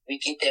we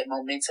get that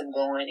momentum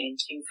going in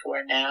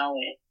Q4 now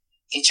and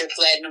get your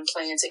platinum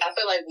plans. I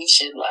feel like we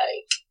should do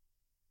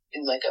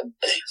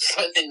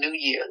for the new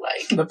year,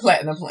 the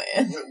platinum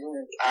plan,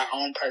 our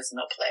own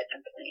personal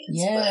platinum plans.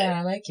 Yeah,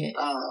 I like it.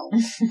 All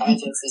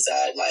jokes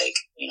aside, I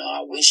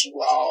wish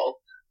you all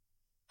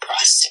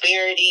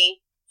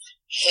prosperity,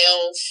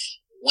 health,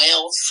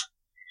 wealth,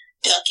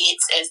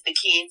 ducats, as the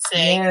kids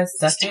say. Yes,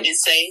 the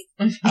students say.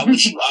 I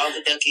wish you all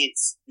the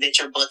ducats that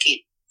your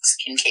buckets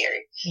can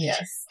carry.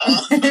 Yes.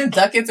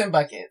 Ducats and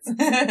buckets. Ducats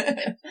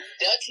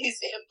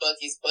and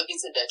buckets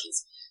and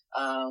ducats.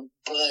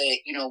 But,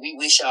 we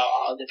wish y'all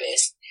all the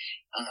best.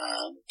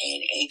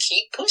 And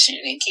keep pushing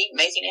and keep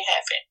making it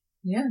happen.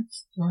 Yeah,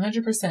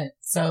 100%.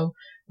 So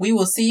we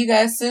will see you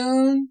guys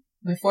soon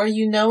before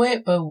you know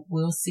it, but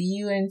we'll see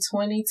you in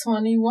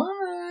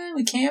 2021.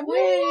 We can't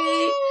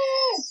wait.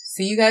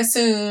 See you guys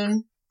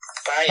soon.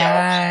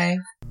 Bye,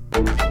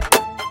 y'all. Bye.